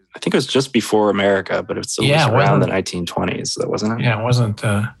 I think it was just before America, but it was around the 1920s. That wasn't it? Yeah, it wasn't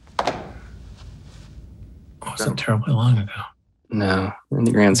terribly long ago. No, in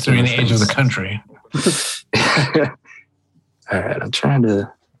the grand scheme of things. The age of the country. All right, I'm trying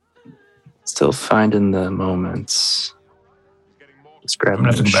to still finding the moments. Let's grab I'm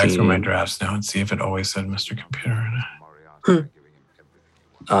going to have to go back through my drafts now and see if it always said Mr. Computer in it.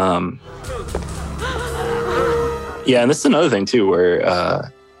 Yeah, and this is another thing too,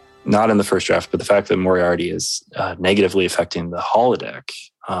 where not in the first draft, but the fact that Moriarty is negatively affecting the holodeck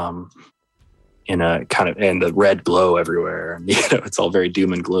in a kind of, and the red glow everywhere. And, it's all very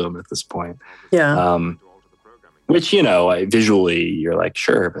doom and gloom at this point. Yeah. Which, visually you're like,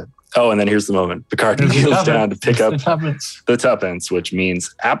 sure, but and then here's the moment. Picard kneels down to pick up the tuppence, which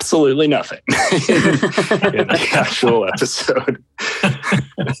means absolutely nothing in the actual episode.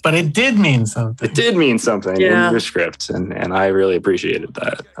 But it did mean something. It did mean something in your script, and I really appreciated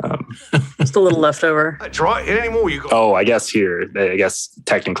that. Just a little leftover. That's right. Any more you got? I guess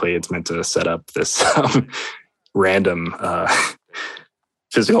technically it's meant to set up this random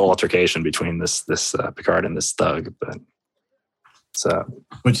physical altercation between this Picard and this thug, but.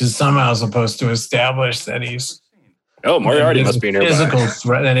 Which is somehow supposed to establish that he's. Moriarty must be nearby. Physical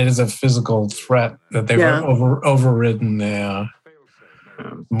threat. That it is a physical threat that they've overridden the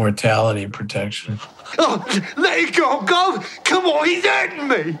mortality protection. Oh, let it go! Come on, he's hurting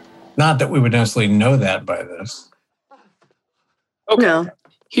me. Not that we would necessarily know that by this. Okay. No.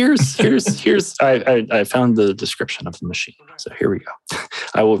 Here's I found the description of the machine. So here we go.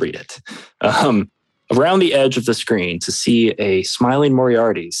 I will read it. Around the edge of the screen to see a smiling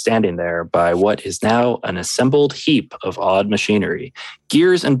Moriarty standing there by what is now an assembled heap of odd machinery,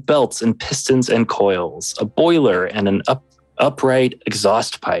 gears and belts and pistons and coils, a boiler and an upright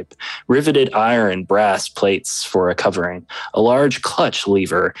exhaust pipe, riveted iron brass plates for a covering, a large clutch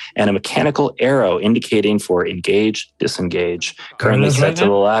lever, and a mechanical arrow indicating for engage, disengage, currently set to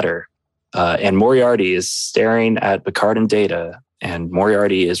the latter. And Moriarty is staring at Picard and Data. And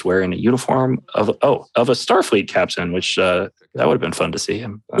Moriarty is wearing a uniform of a Starfleet captain, which that would have been fun to see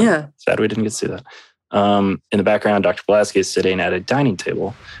him. Sad we didn't get to see that. In the background, Dr. Pulaski is sitting at a dining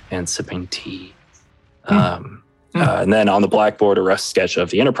table and sipping tea. And then on the blackboard, a rough sketch of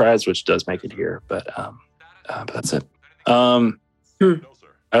the Enterprise, which does make it here, but that's it.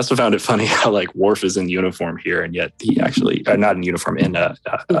 I also found it funny how Worf is in uniform here, and yet he actually not in uniform, in a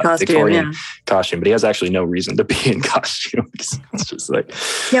Victorian costume, but he has actually no reason to be in costume. It's just but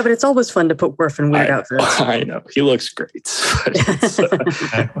it's always fun to put Worf in weird outfits. I know he looks great.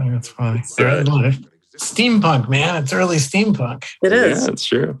 Exactly, that's funny. Steampunk, man, it's early steampunk. It is. Yeah, it's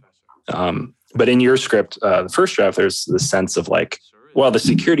true. But in your script, the first draft, there's the sense of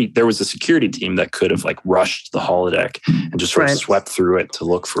there was a security team that could have rushed the holodeck and just sort of swept through it to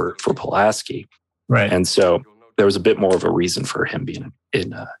look for Pulaski. Right. And so there was a bit more of a reason for him being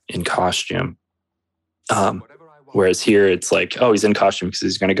in costume. Whereas here it's he's in costume because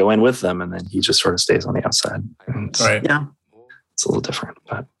he's going to go in with them, and then he just sort of stays on the outside. Right. Yeah. It's a little different,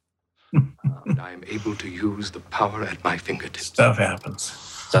 but I am able to use the power at my fingertips. Stuff happens.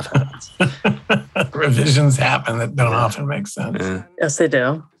 Revisions happen that don't often make sense. Yeah. Yes, they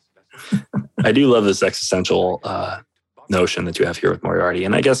do. I do love this existential notion that you have here with Moriarty.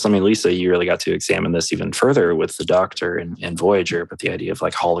 And I guess, Lisa, you really got to examine this even further with the Doctor and Voyager, but the idea of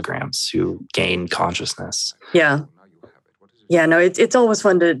holograms who gain consciousness. Yeah. Yeah, no, it's always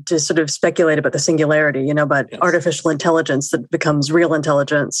fun to sort of speculate about the singularity, about artificial intelligence that becomes real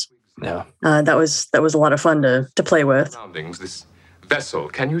intelligence. Yeah. That was a lot of fun to play with. This vessel,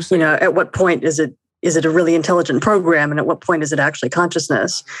 can you say? At what point is it a really intelligent program, and at what point is it actually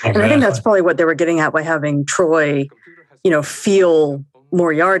consciousness? Exactly. And I think that's probably what they were getting at by having Troy, feel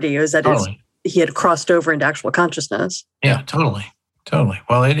Moriarty, is that he had crossed over into actual consciousness. Yeah, totally.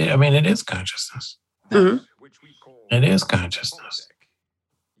 Well, it is consciousness. Mm-hmm. It is consciousness.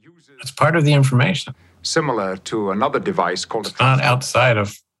 It's part of the information. Similar to another device called... It's not outside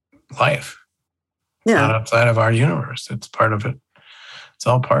of life. Yeah. It's not outside of our universe. It's part of it. It's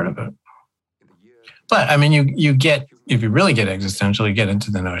all part of it. But you get, if you really get existential, you get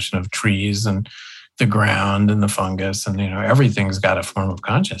into the notion of trees and the ground and the fungus, and everything's got a form of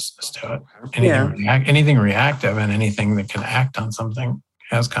consciousness to it. Anything reactive and anything that can act on something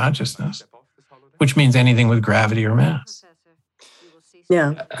has consciousness, which means anything with gravity or mass.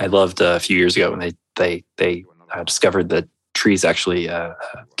 Yeah, I loved a few years ago when they discovered that trees actually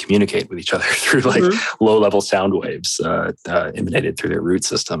communicate with each other through like low-level sound waves emanated through their root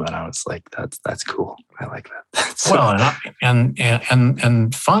system, and I was like, "That's cool. I like that." Well,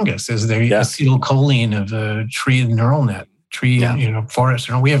 and fungus is the acetylcholine of the tree neural net. Forest.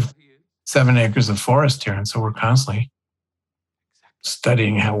 We have 7 acres of forest here, and so we're constantly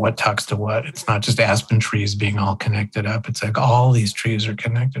studying what talks to what. It's not just aspen trees being all connected up. It's like all these trees are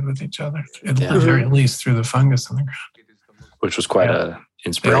connected with each other, at the very least through the fungus in the ground. Which was quite an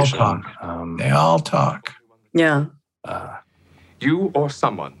inspiration. They all talk. Yeah. You or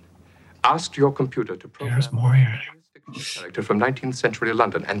someone asked your computer to program a character from 19th century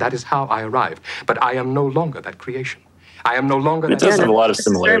London, and that is how I arrived. But I am no longer that creation. I am no longer. It does have a lot of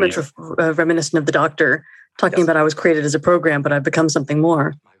similarity. Very much reminiscent of the Doctor talking about I was created as a program, but I've become something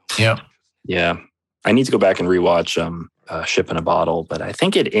more. Yeah. Yeah. I need to go back and rewatch Ship in a Bottle, but I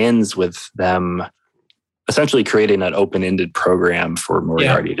think it ends with them essentially creating an open-ended program for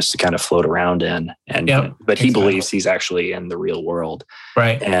Moriarty just to kind of float around in. But he believes he's actually in the real world.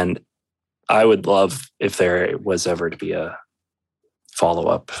 Right. And I would love if there was ever to be a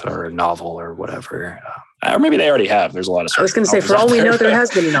follow-up or a novel or whatever. Or maybe they already have. There's a lot of. I was going to say, for all we know, there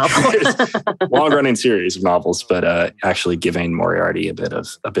has been a novel. Long-running series of novels, but actually giving Moriarty a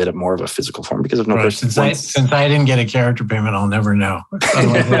bit more of a physical form because of no. Right. Since I didn't get a character payment, I'll never know.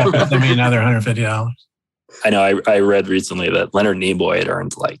 Otherwise, they have to send me another $150. I know. I read recently that Leonard Nimoy had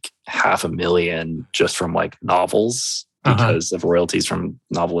earned like $500,000 just from like novels because of royalties from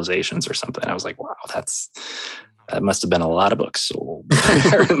novelizations or something. I was like, wow, that must have been a lot of books sold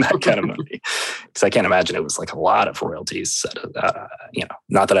that kind of money. Because I can't imagine it was like a lot of royalties.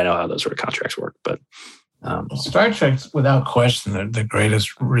 Not that I know how those sort of contracts work, but Star Trek's without question the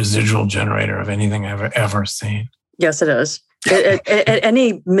greatest residual generator of anything I've ever seen. Yes, it is. At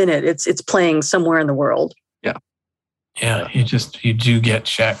any minute, it's playing somewhere in the world. Yeah. Yeah, you do get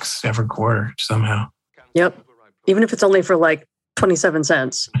checks every quarter somehow. Yep. Even if it's only for like 27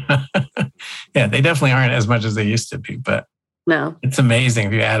 cents. Yeah, they definitely aren't as much as they used to be, but no, it's amazing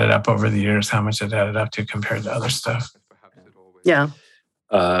if you add it up over the years how much it added up to compared to other stuff. Yeah.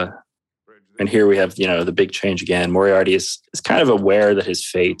 And here we have, the big change again. Moriarty is kind of aware that his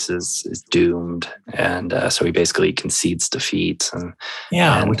fate is doomed, and so he basically concedes defeat.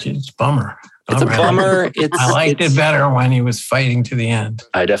 Which is a bummer. It's a bummer. I liked it better when he was fighting to the end.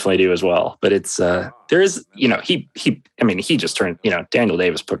 I definitely do as well. But it's there is, he just turned. Daniel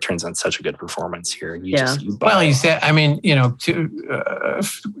Davis turns on such a good performance here. And he said,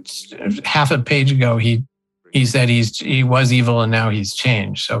 half a page ago he said he was evil and now he's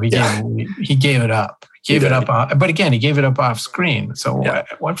changed. So he gave it up. But again, he gave it up off screen. So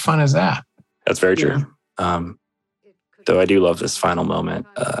what fun is that? That's very true. Though I do love this final moment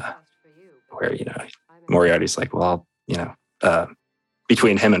where, Moriarty's like, well,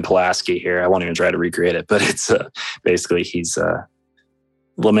 between him and Pulaski here, I won't even try to recreate it, but it's basically he's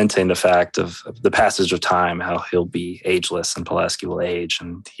lamenting the fact of the passage of time, how he'll be ageless and Pulaski will age.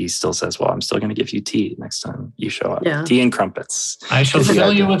 And he still says, well, I'm still going to give you tea next time you show up. Yeah. Tea and crumpets. I shall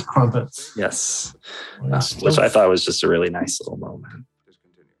fill you with crumpets. Yes. Which I thought was just a really nice little moment.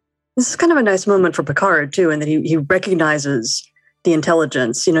 This is kind of a nice moment for Picard, too, in that he recognizes the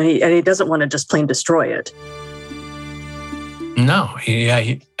intelligence, and he doesn't want to just plain destroy it. No.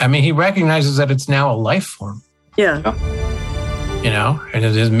 He recognizes that it's now a life form. Yeah. And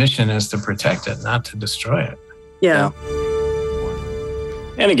his mission is to protect it, not to destroy it. Yeah.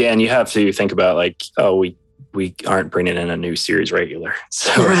 And again, you have to think about we aren't bringing in a new series regular.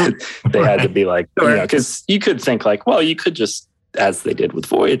 So they had to be like, because you could think like, well, you could just, as they did with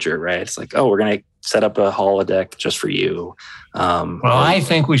Voyager, right? It's like, oh, we're going to set up a holodeck just for you. I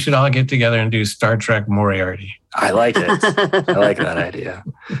think we should all get together and do Star Trek Moriarty. I like it. I like that idea.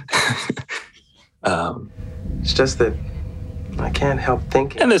 It's just that I can't help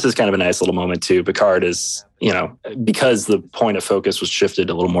thinking. And this is kind of a nice little moment too. Picard is, because the point of focus was shifted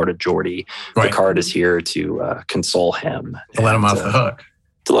a little more to Geordi, right. Picard is here to console him. To let him off the hook.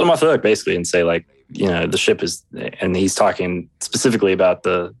 To let him off the hook, basically, and say like, the ship is, and he's talking specifically about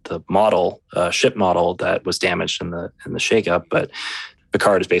the model, ship model that was damaged in the shakeup. But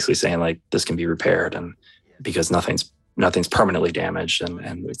Picard is basically saying like, this can be repaired, and because nothing's permanently damaged,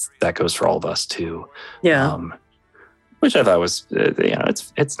 and that goes for all of us too. Yeah. Which I thought was,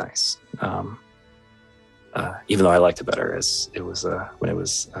 it's nice. Even though I liked it better as it was when it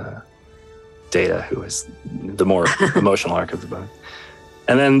was Data, who is the more emotional arc of the book.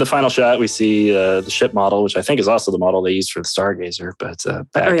 And then the final shot, we see the ship model, which I think is also the model they used for the Stargazer, but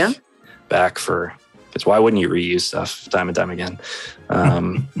back for, because why wouldn't you reuse stuff time and time again?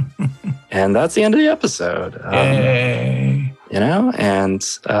 And that's the end of the episode. Yay. You know, and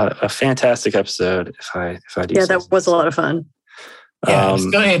a fantastic episode, if I do. Yeah, that was a lot of fun. Yeah,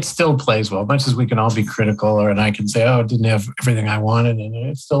 it still plays well. Much as we can all be critical, and I can say, "Oh, it didn't have everything I wanted," and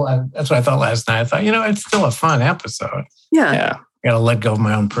it's still. That's what I thought last night. I thought, it's still a fun episode. Yeah. I got to let go of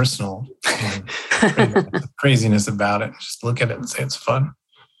my own personal craziness about it. Just look at it and say it's fun.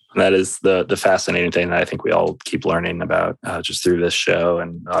 And that is the fascinating thing that I think we all keep learning about just through this show.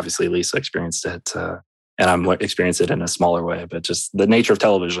 And obviously, Lisa experienced it, and I'm experiencing it in a smaller way. But just the nature of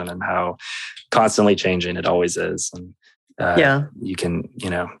television and how constantly changing it always is. And you can,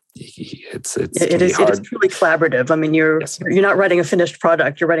 it's it is truly collaborative. I mean, you're not writing a finished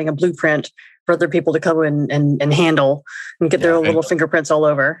product; you're writing a blueprint for other people to come in and handle and get their little fingerprints all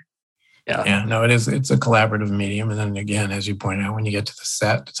over. Yeah. No, it is. It's a collaborative medium, and then again, as you point out, when you get to the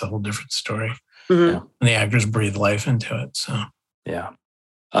set, it's a whole different story, and the actors breathe life into it. So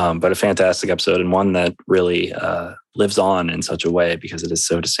but a fantastic episode, and one that really lives on in such a way because it is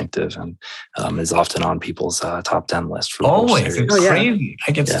so distinctive and is often on people's top 10 list for the whole always. series. It's crazy.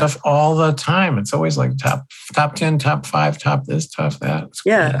 I get stuff all the time. It's always like top 10, top 5, top this, top that.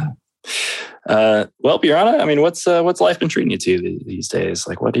 Well, Bjarne, I mean, what's life been treating you to these days?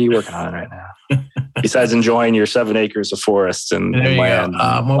 Like, what are you working on right now? Besides enjoying your 7 acres of forest and land.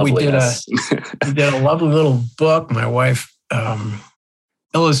 We did a lovely little book. My wife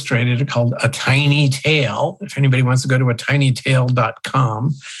illustrated it called A Tiny Tale. If anybody wants to go to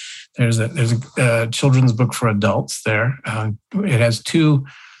atinytale.com, there's a children's book for adults there. It has 2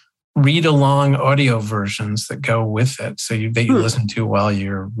 read-along audio versions that go with it, so you listen to while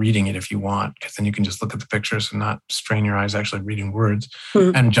you're reading it if you want, because then you can just look at the pictures and not strain your eyes actually reading words.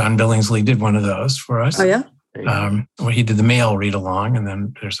 And John Billingsley did one of those for us. Oh, yeah? He did the male read-along, and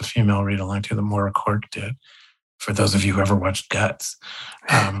then there's a female read-along too that Maura Cork did. For those of you who ever watched Guts,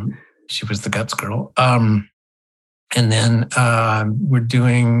 she was the Guts girl. And then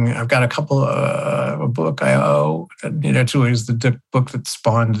I've got a couple a book I owe. It actually is the Dick book that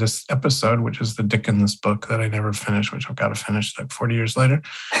spawned this episode, which is the Dickens book that I never finished, which I've got to finish like 40 years later.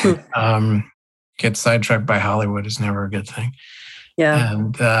 Get sidetracked by Hollywood is never a good thing. Yeah.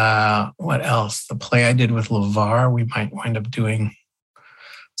 And what else? The play I did with LeVar, we might wind up doing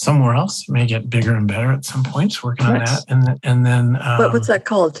somewhere else. It may get bigger and better at some points, working on that. And then... what's that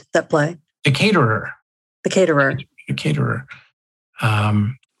called, that play? The Caterer. The Caterer. The Caterer.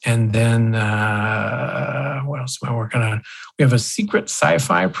 And then what else am I working on? We have a secret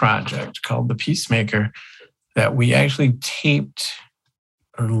sci-fi project called The Peacemaker that we actually taped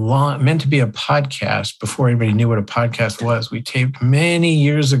meant to be a podcast before anybody knew what a podcast was. We taped many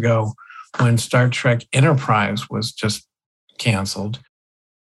years ago when Star Trek Enterprise was just canceled.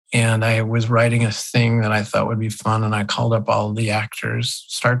 And I was writing a thing that I thought would be fun, and I called up all the actors,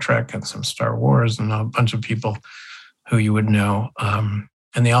 Star Trek and some Star Wars, and a bunch of people who you would know. And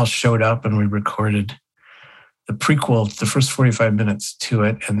they all showed up, and we recorded the prequel, the first 45 minutes to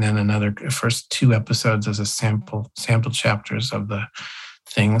it, and then first 2 episodes as a sample chapters of the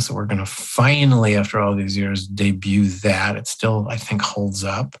things. So we're going to finally, after all these years, debut that. It still, I think, holds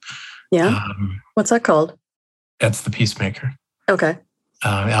up. Yeah. What's that called? That's The Peacemaker. Okay.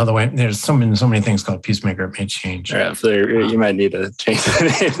 Although there's so many things called Peacemaker, it may change. Yeah, you might need to change the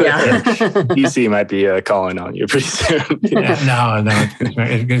name. Yeah. DC might be calling on you pretty soon. No,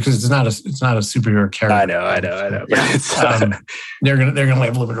 because it's not a superhero character. I know. Yeah. They're gonna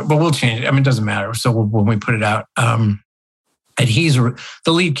label it, but we'll change it. I mean, it doesn't matter. So when we put it out, and the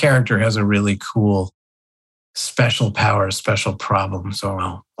lead character has a really cool special power, special problem. So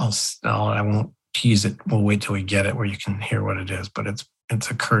I won't tease it. We'll wait till we get it where you can hear what it is. But it's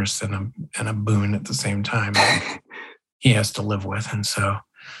a curse and a boon at the same time that he has to live with. And so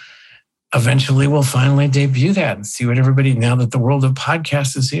eventually we'll finally debut that and see what everybody, now that the world of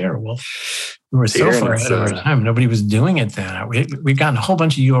podcasts is here. We were so far ahead of our time. Nobody was doing it then. We've gotten a whole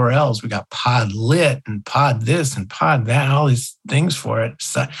bunch of URLs. We got Pod Lit and Pod this and Pod that, all these things for it.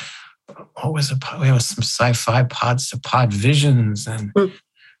 So, what was it? We have some sci-fi pods to Pod Visions and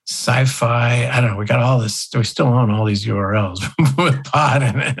sci-fi. I don't know. We got all this. We still own all these URLs with Pod,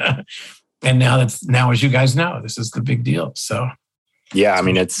 and now as you guys know, this is the big deal. So Yeah, I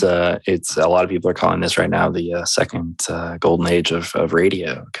mean, it's a lot of people are calling this right now the second golden age of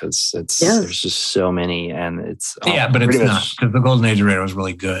radio, because there's just so many, and it's but it's not, because the golden age of radio was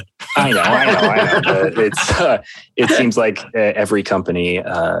really good. I know. But it seems like every company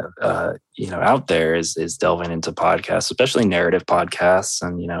out there is delving into podcasts, especially narrative podcasts,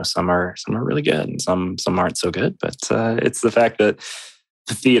 and some are really good and some aren't so good. But it's the fact that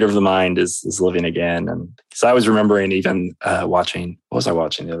the theater of the mind is living again. And because I was remembering even watching, what was I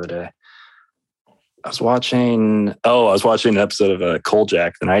watching the other day? I was watching an episode of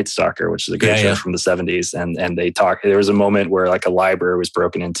Kolchak, the Night Stalker, which is a great show from the 70s. And they talk, there was a moment where like a library was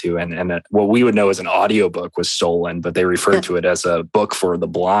broken into and what we would know as an audiobook was stolen, but they referred to it as a book for the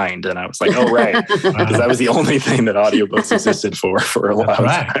blind. And I was like, oh, right. Because that was the only thing that audiobooks existed for a long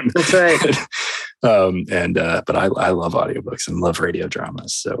time. That's right. But I love audiobooks and love radio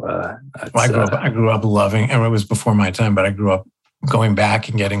dramas. So I grew up loving, and it was before my time, but I grew up going back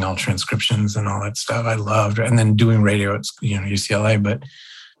and getting all transcriptions and all that stuff. I loved, and then doing radio at UCLA. But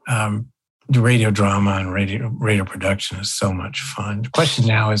the radio drama and radio production is so much fun. The question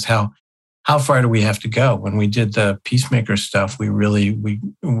now is how far do we have to go? When we did the Peacemaker stuff, we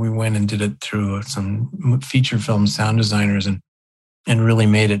went and did it through some feature film sound designers and really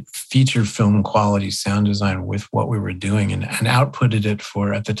made it feature film quality sound design with what we were doing, and outputted it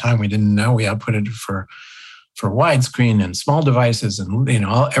for, at the time we didn't know, we outputted it for widescreen and small devices and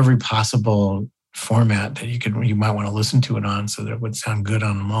every possible format that you might want to listen to it on, so that it would sound good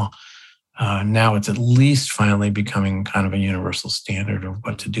on them all. Now it's at least finally becoming kind of a universal standard of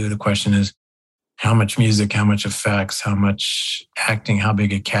what to do. The question is how much music, how much effects, how much acting, how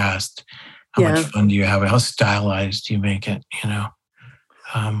big a cast, how much fun do you have, how stylized do you make it,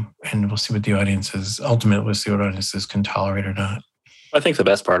 and we'll see what the audiences can tolerate or not. I think the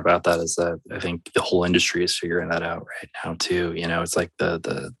best part about that is that I think the whole industry is figuring that out right now too. It's like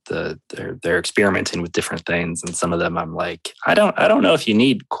they're experimenting with different things, and some of them I'm like, I don't know if you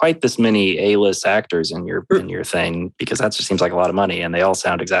need quite this many A-list actors in your thing, because that just seems like a lot of money, and they all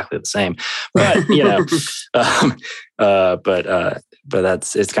sound exactly the same. But but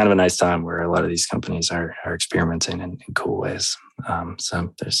it's kind of a nice time where a lot of these companies are experimenting in cool ways.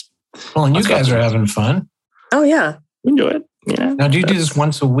 So there's and you guys are having fun. Oh yeah, we enjoy it. Now, do you do this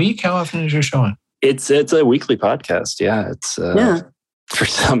once a week? How often is your show on? It's a weekly podcast. Yeah, it's for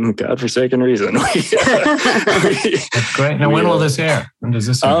some godforsaken reason. That's great. Now, when will this air? When does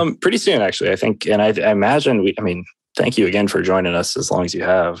this air? Pretty soon, actually. I think, and I imagine thank you again for joining us as long as you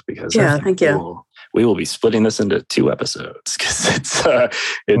have, because thank you. We will be splitting this into 2 episodes, because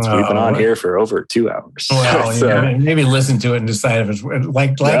we've been on here for over 2 hours. Well, maybe listen to it and decide if it's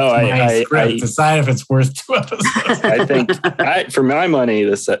decide if it's worth 2 episodes. I think, for my money,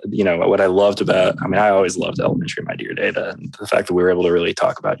 this what I loved about, I always loved Elementary, My Dear Data, and the fact that we were able to really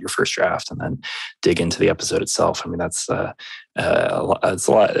talk about your first draft and then dig into the episode itself. That's it's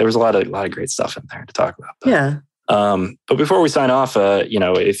a lot. There was a lot of great stuff in there to talk about. But, but before we sign off,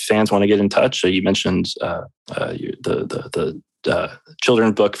 if fans want to get in touch, you mentioned the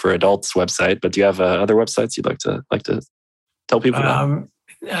children's book for adults website, but do you have other websites you'd like to tell people about?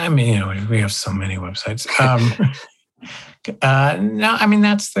 We have so many websites. No,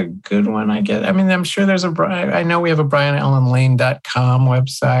 that's the good one, I guess. I'm sure there's I know we have a BrianAllenLane.com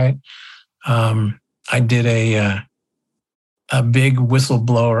website. I did a big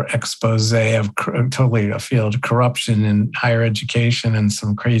whistleblower expose of totally a field of corruption in higher education and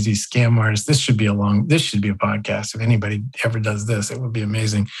some crazy scam artists. This should be a podcast. If anybody ever does this, it would be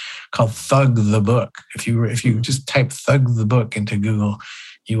amazing. Called Thug the Book. If you just type Thug the Book into Google,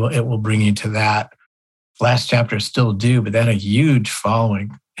 it will bring you to that. Last chapter still do, but that had a huge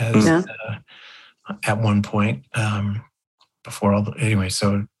following at one point. So I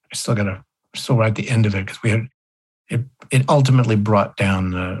still right at the end of it, because we had. It ultimately brought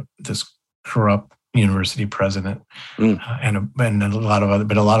down this corrupt university president, and a lot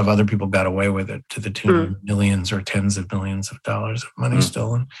of other people got away with it, to the tune of millions or tens of millions of dollars of money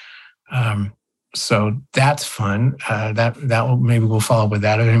stolen. So that's fun. Maybe we'll follow up with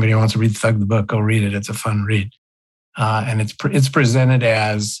that. If anybody wants to read Thug the Book, go read it. It's a fun read, and it's presented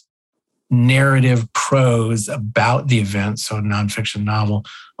as narrative prose about the event, so a nonfiction novel,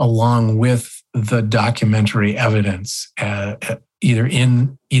 along with the documentary evidence, either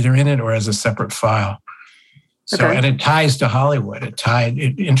in it or as a separate file. So, and it ties to Hollywood.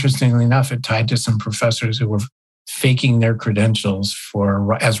 Interestingly enough, it tied to some professors who were faking their credentials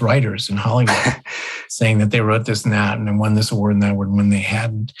as writers in Hollywood, saying that they wrote this and that and won this award and that award when they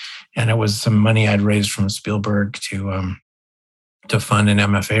hadn't. And it was some money I'd raised from Spielberg to to fund an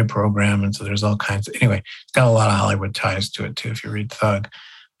MFA program. And so there's all kinds of, anyway, it's got a lot of Hollywood ties to it too. If you read Thug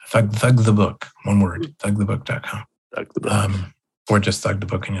the Book, one word, thugthebook.com. Thug the Book. Or just Thug the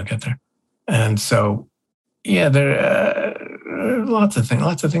Book and you'll get there. And so, yeah, there are lots of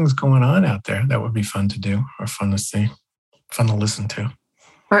things going on out there that would be fun to do or fun to see, fun to listen to.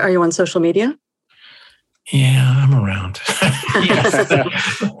 Are you on social media? Yeah, I'm around.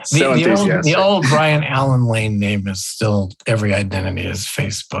 The old Brian Allen Lane name is still, every identity is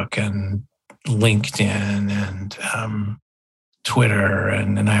Facebook and LinkedIn and Twitter,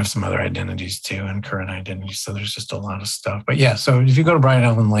 and then I have some other identities too, and current identities. So there's just a lot of stuff. But yeah, so if you go to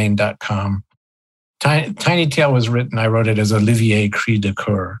brianallenlane.com, Tiny Tale was written, I wrote it as Olivier Cri de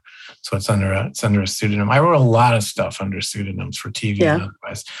Coeur. So it's under a pseudonym. I wrote a lot of stuff under pseudonyms for TV and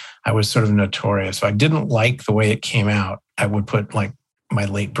otherwise. I was sort of notorious. So I didn't like the way it came out. I would put like my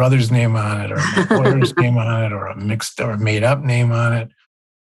late brother's name on it, or my brother's name on it, or a mixed or made up name on it.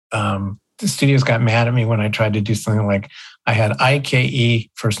 The studios got mad at me when I tried to do something like I had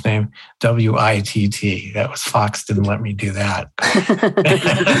IKE first name WITT. That was Fox didn't let me do that.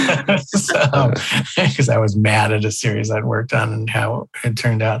 Because I was mad at a series I'd worked on and how it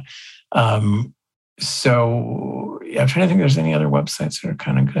turned out. So I'm trying to think if there's any other websites that are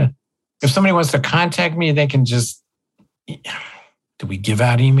kind of good. If somebody wants to contact me, they can just, do we give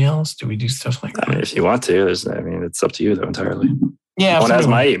out emails? Do we do stuff like that? I mean, if you want to, it's up to you though entirely. Yeah, one has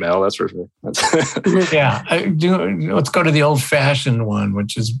my email, that's for sure. Yeah, let's go to the old-fashioned one,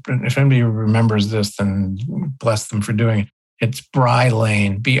 which is, if anybody remembers this, then bless them for doing it. It's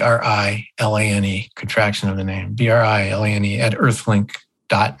Brilane, BRILANE, contraction of the name, BRILANE at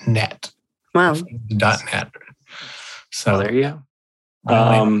earthlink.net. Wow. .net. So there you go.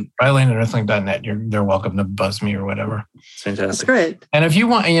 Brilane at earthlink.net. They're welcome to buzz me or whatever. Fantastic. That's great. And if you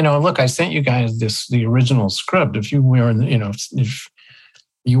want, look, I sent you guys the original script. If you were, if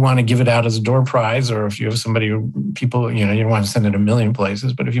you want to give it out as a door prize, or if you have people, you don't want to send it a million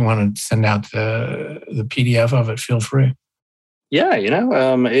places, but if you want to send out the PDF of it, feel free. Yeah,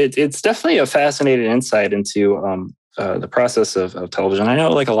 it's definitely a fascinating insight into the process of television. I know,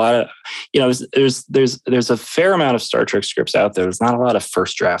 like a lot of, there's a fair amount of Star Trek scripts out there. There's not a lot of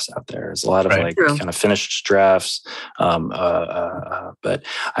first drafts out there. There's a lot of kind of finished drafts. But I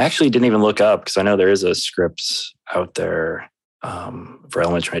actually didn't even look up because I know there is a script out there for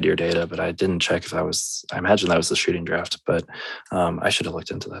Elementary Dear Data, but I didn't check if I imagine that was the shooting draft, but I should have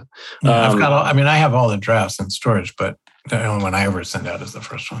looked into that. Yeah, I have all the drafts in storage, but the only one I ever send out is the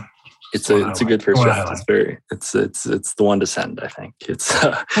first one. It's a good first draft. It's the one to send, I think. I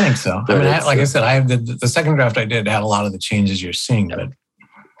think so. I said, I have the second draft I did had a lot of the changes you're seeing, but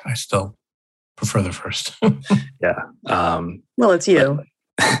I still prefer the first. Yeah. Well, it's you.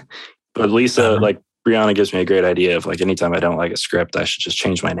 But Lisa, Brianna gives me a great idea of anytime I don't like a script, I should just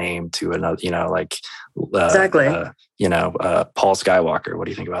change my name to another, exactly. Paul Skywalker. What do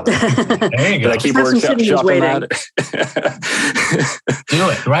you think about that? There you go. Did I keep workshopping that? Do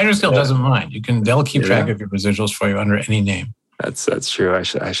it. Writers Guild doesn't mind. They'll keep track of your residuals for you under any name. That's true. I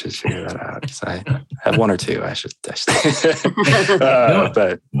should figure that out because I have one or two. I should. But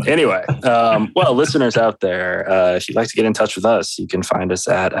anyway, well, listeners out there, if you'd like to get in touch with us, you can find us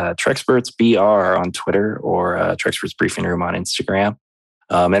at TrekSpertsBR on Twitter or TrekSperts Briefing Room on Instagram.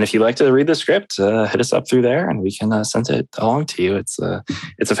 And if you'd like to read the script, hit us up through there, and we can send it along to you. It's a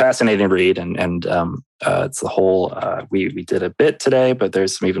fascinating read, and it's the whole. We did a bit today, but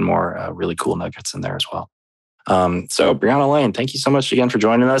there's some even more really cool nuggets in there as well. So Brianna Lane, thank you so much again for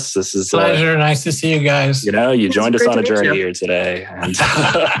joining us. This is pleasure. Nice to see you guys. You joined us on a journey here today, and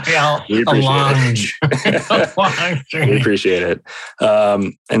we appreciate it. We appreciate it.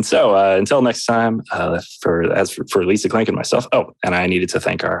 And so until next time, for Lisa Klink and myself. Oh, and I needed to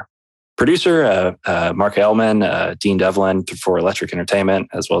thank our producer, Mark Hellman, Dean Devlin for Electric Entertainment,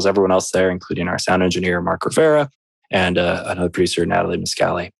 as well as everyone else there, including our sound engineer, Mark Rivera, and another producer, Natalie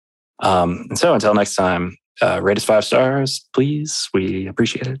Miscali. And so until next time, rate us 5 stars, please. We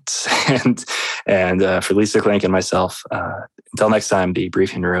appreciate it. And for Lisa Klink and myself, until next time, the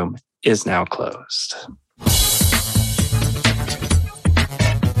briefing room is now closed.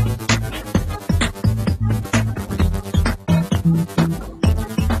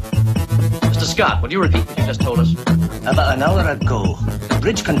 Mr. Scott, would you repeat what you just told us? About an hour ago, the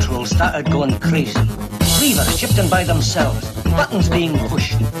bridge control started going crazy. Levers shifting by themselves, buttons being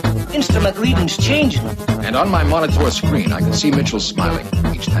pushed, instrument readings changing. And on my monitor screen, I could see Mitchell smiling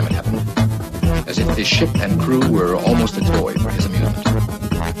each time it happened, as if his ship and crew were almost a toy for his amusement.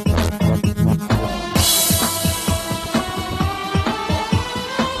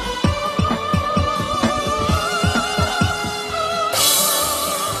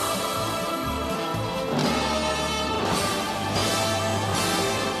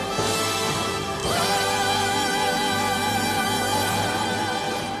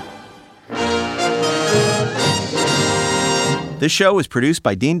 This show was produced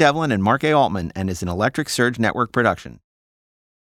by Dean Devlin and Mark A. Altman and is an Electric Surge Network production.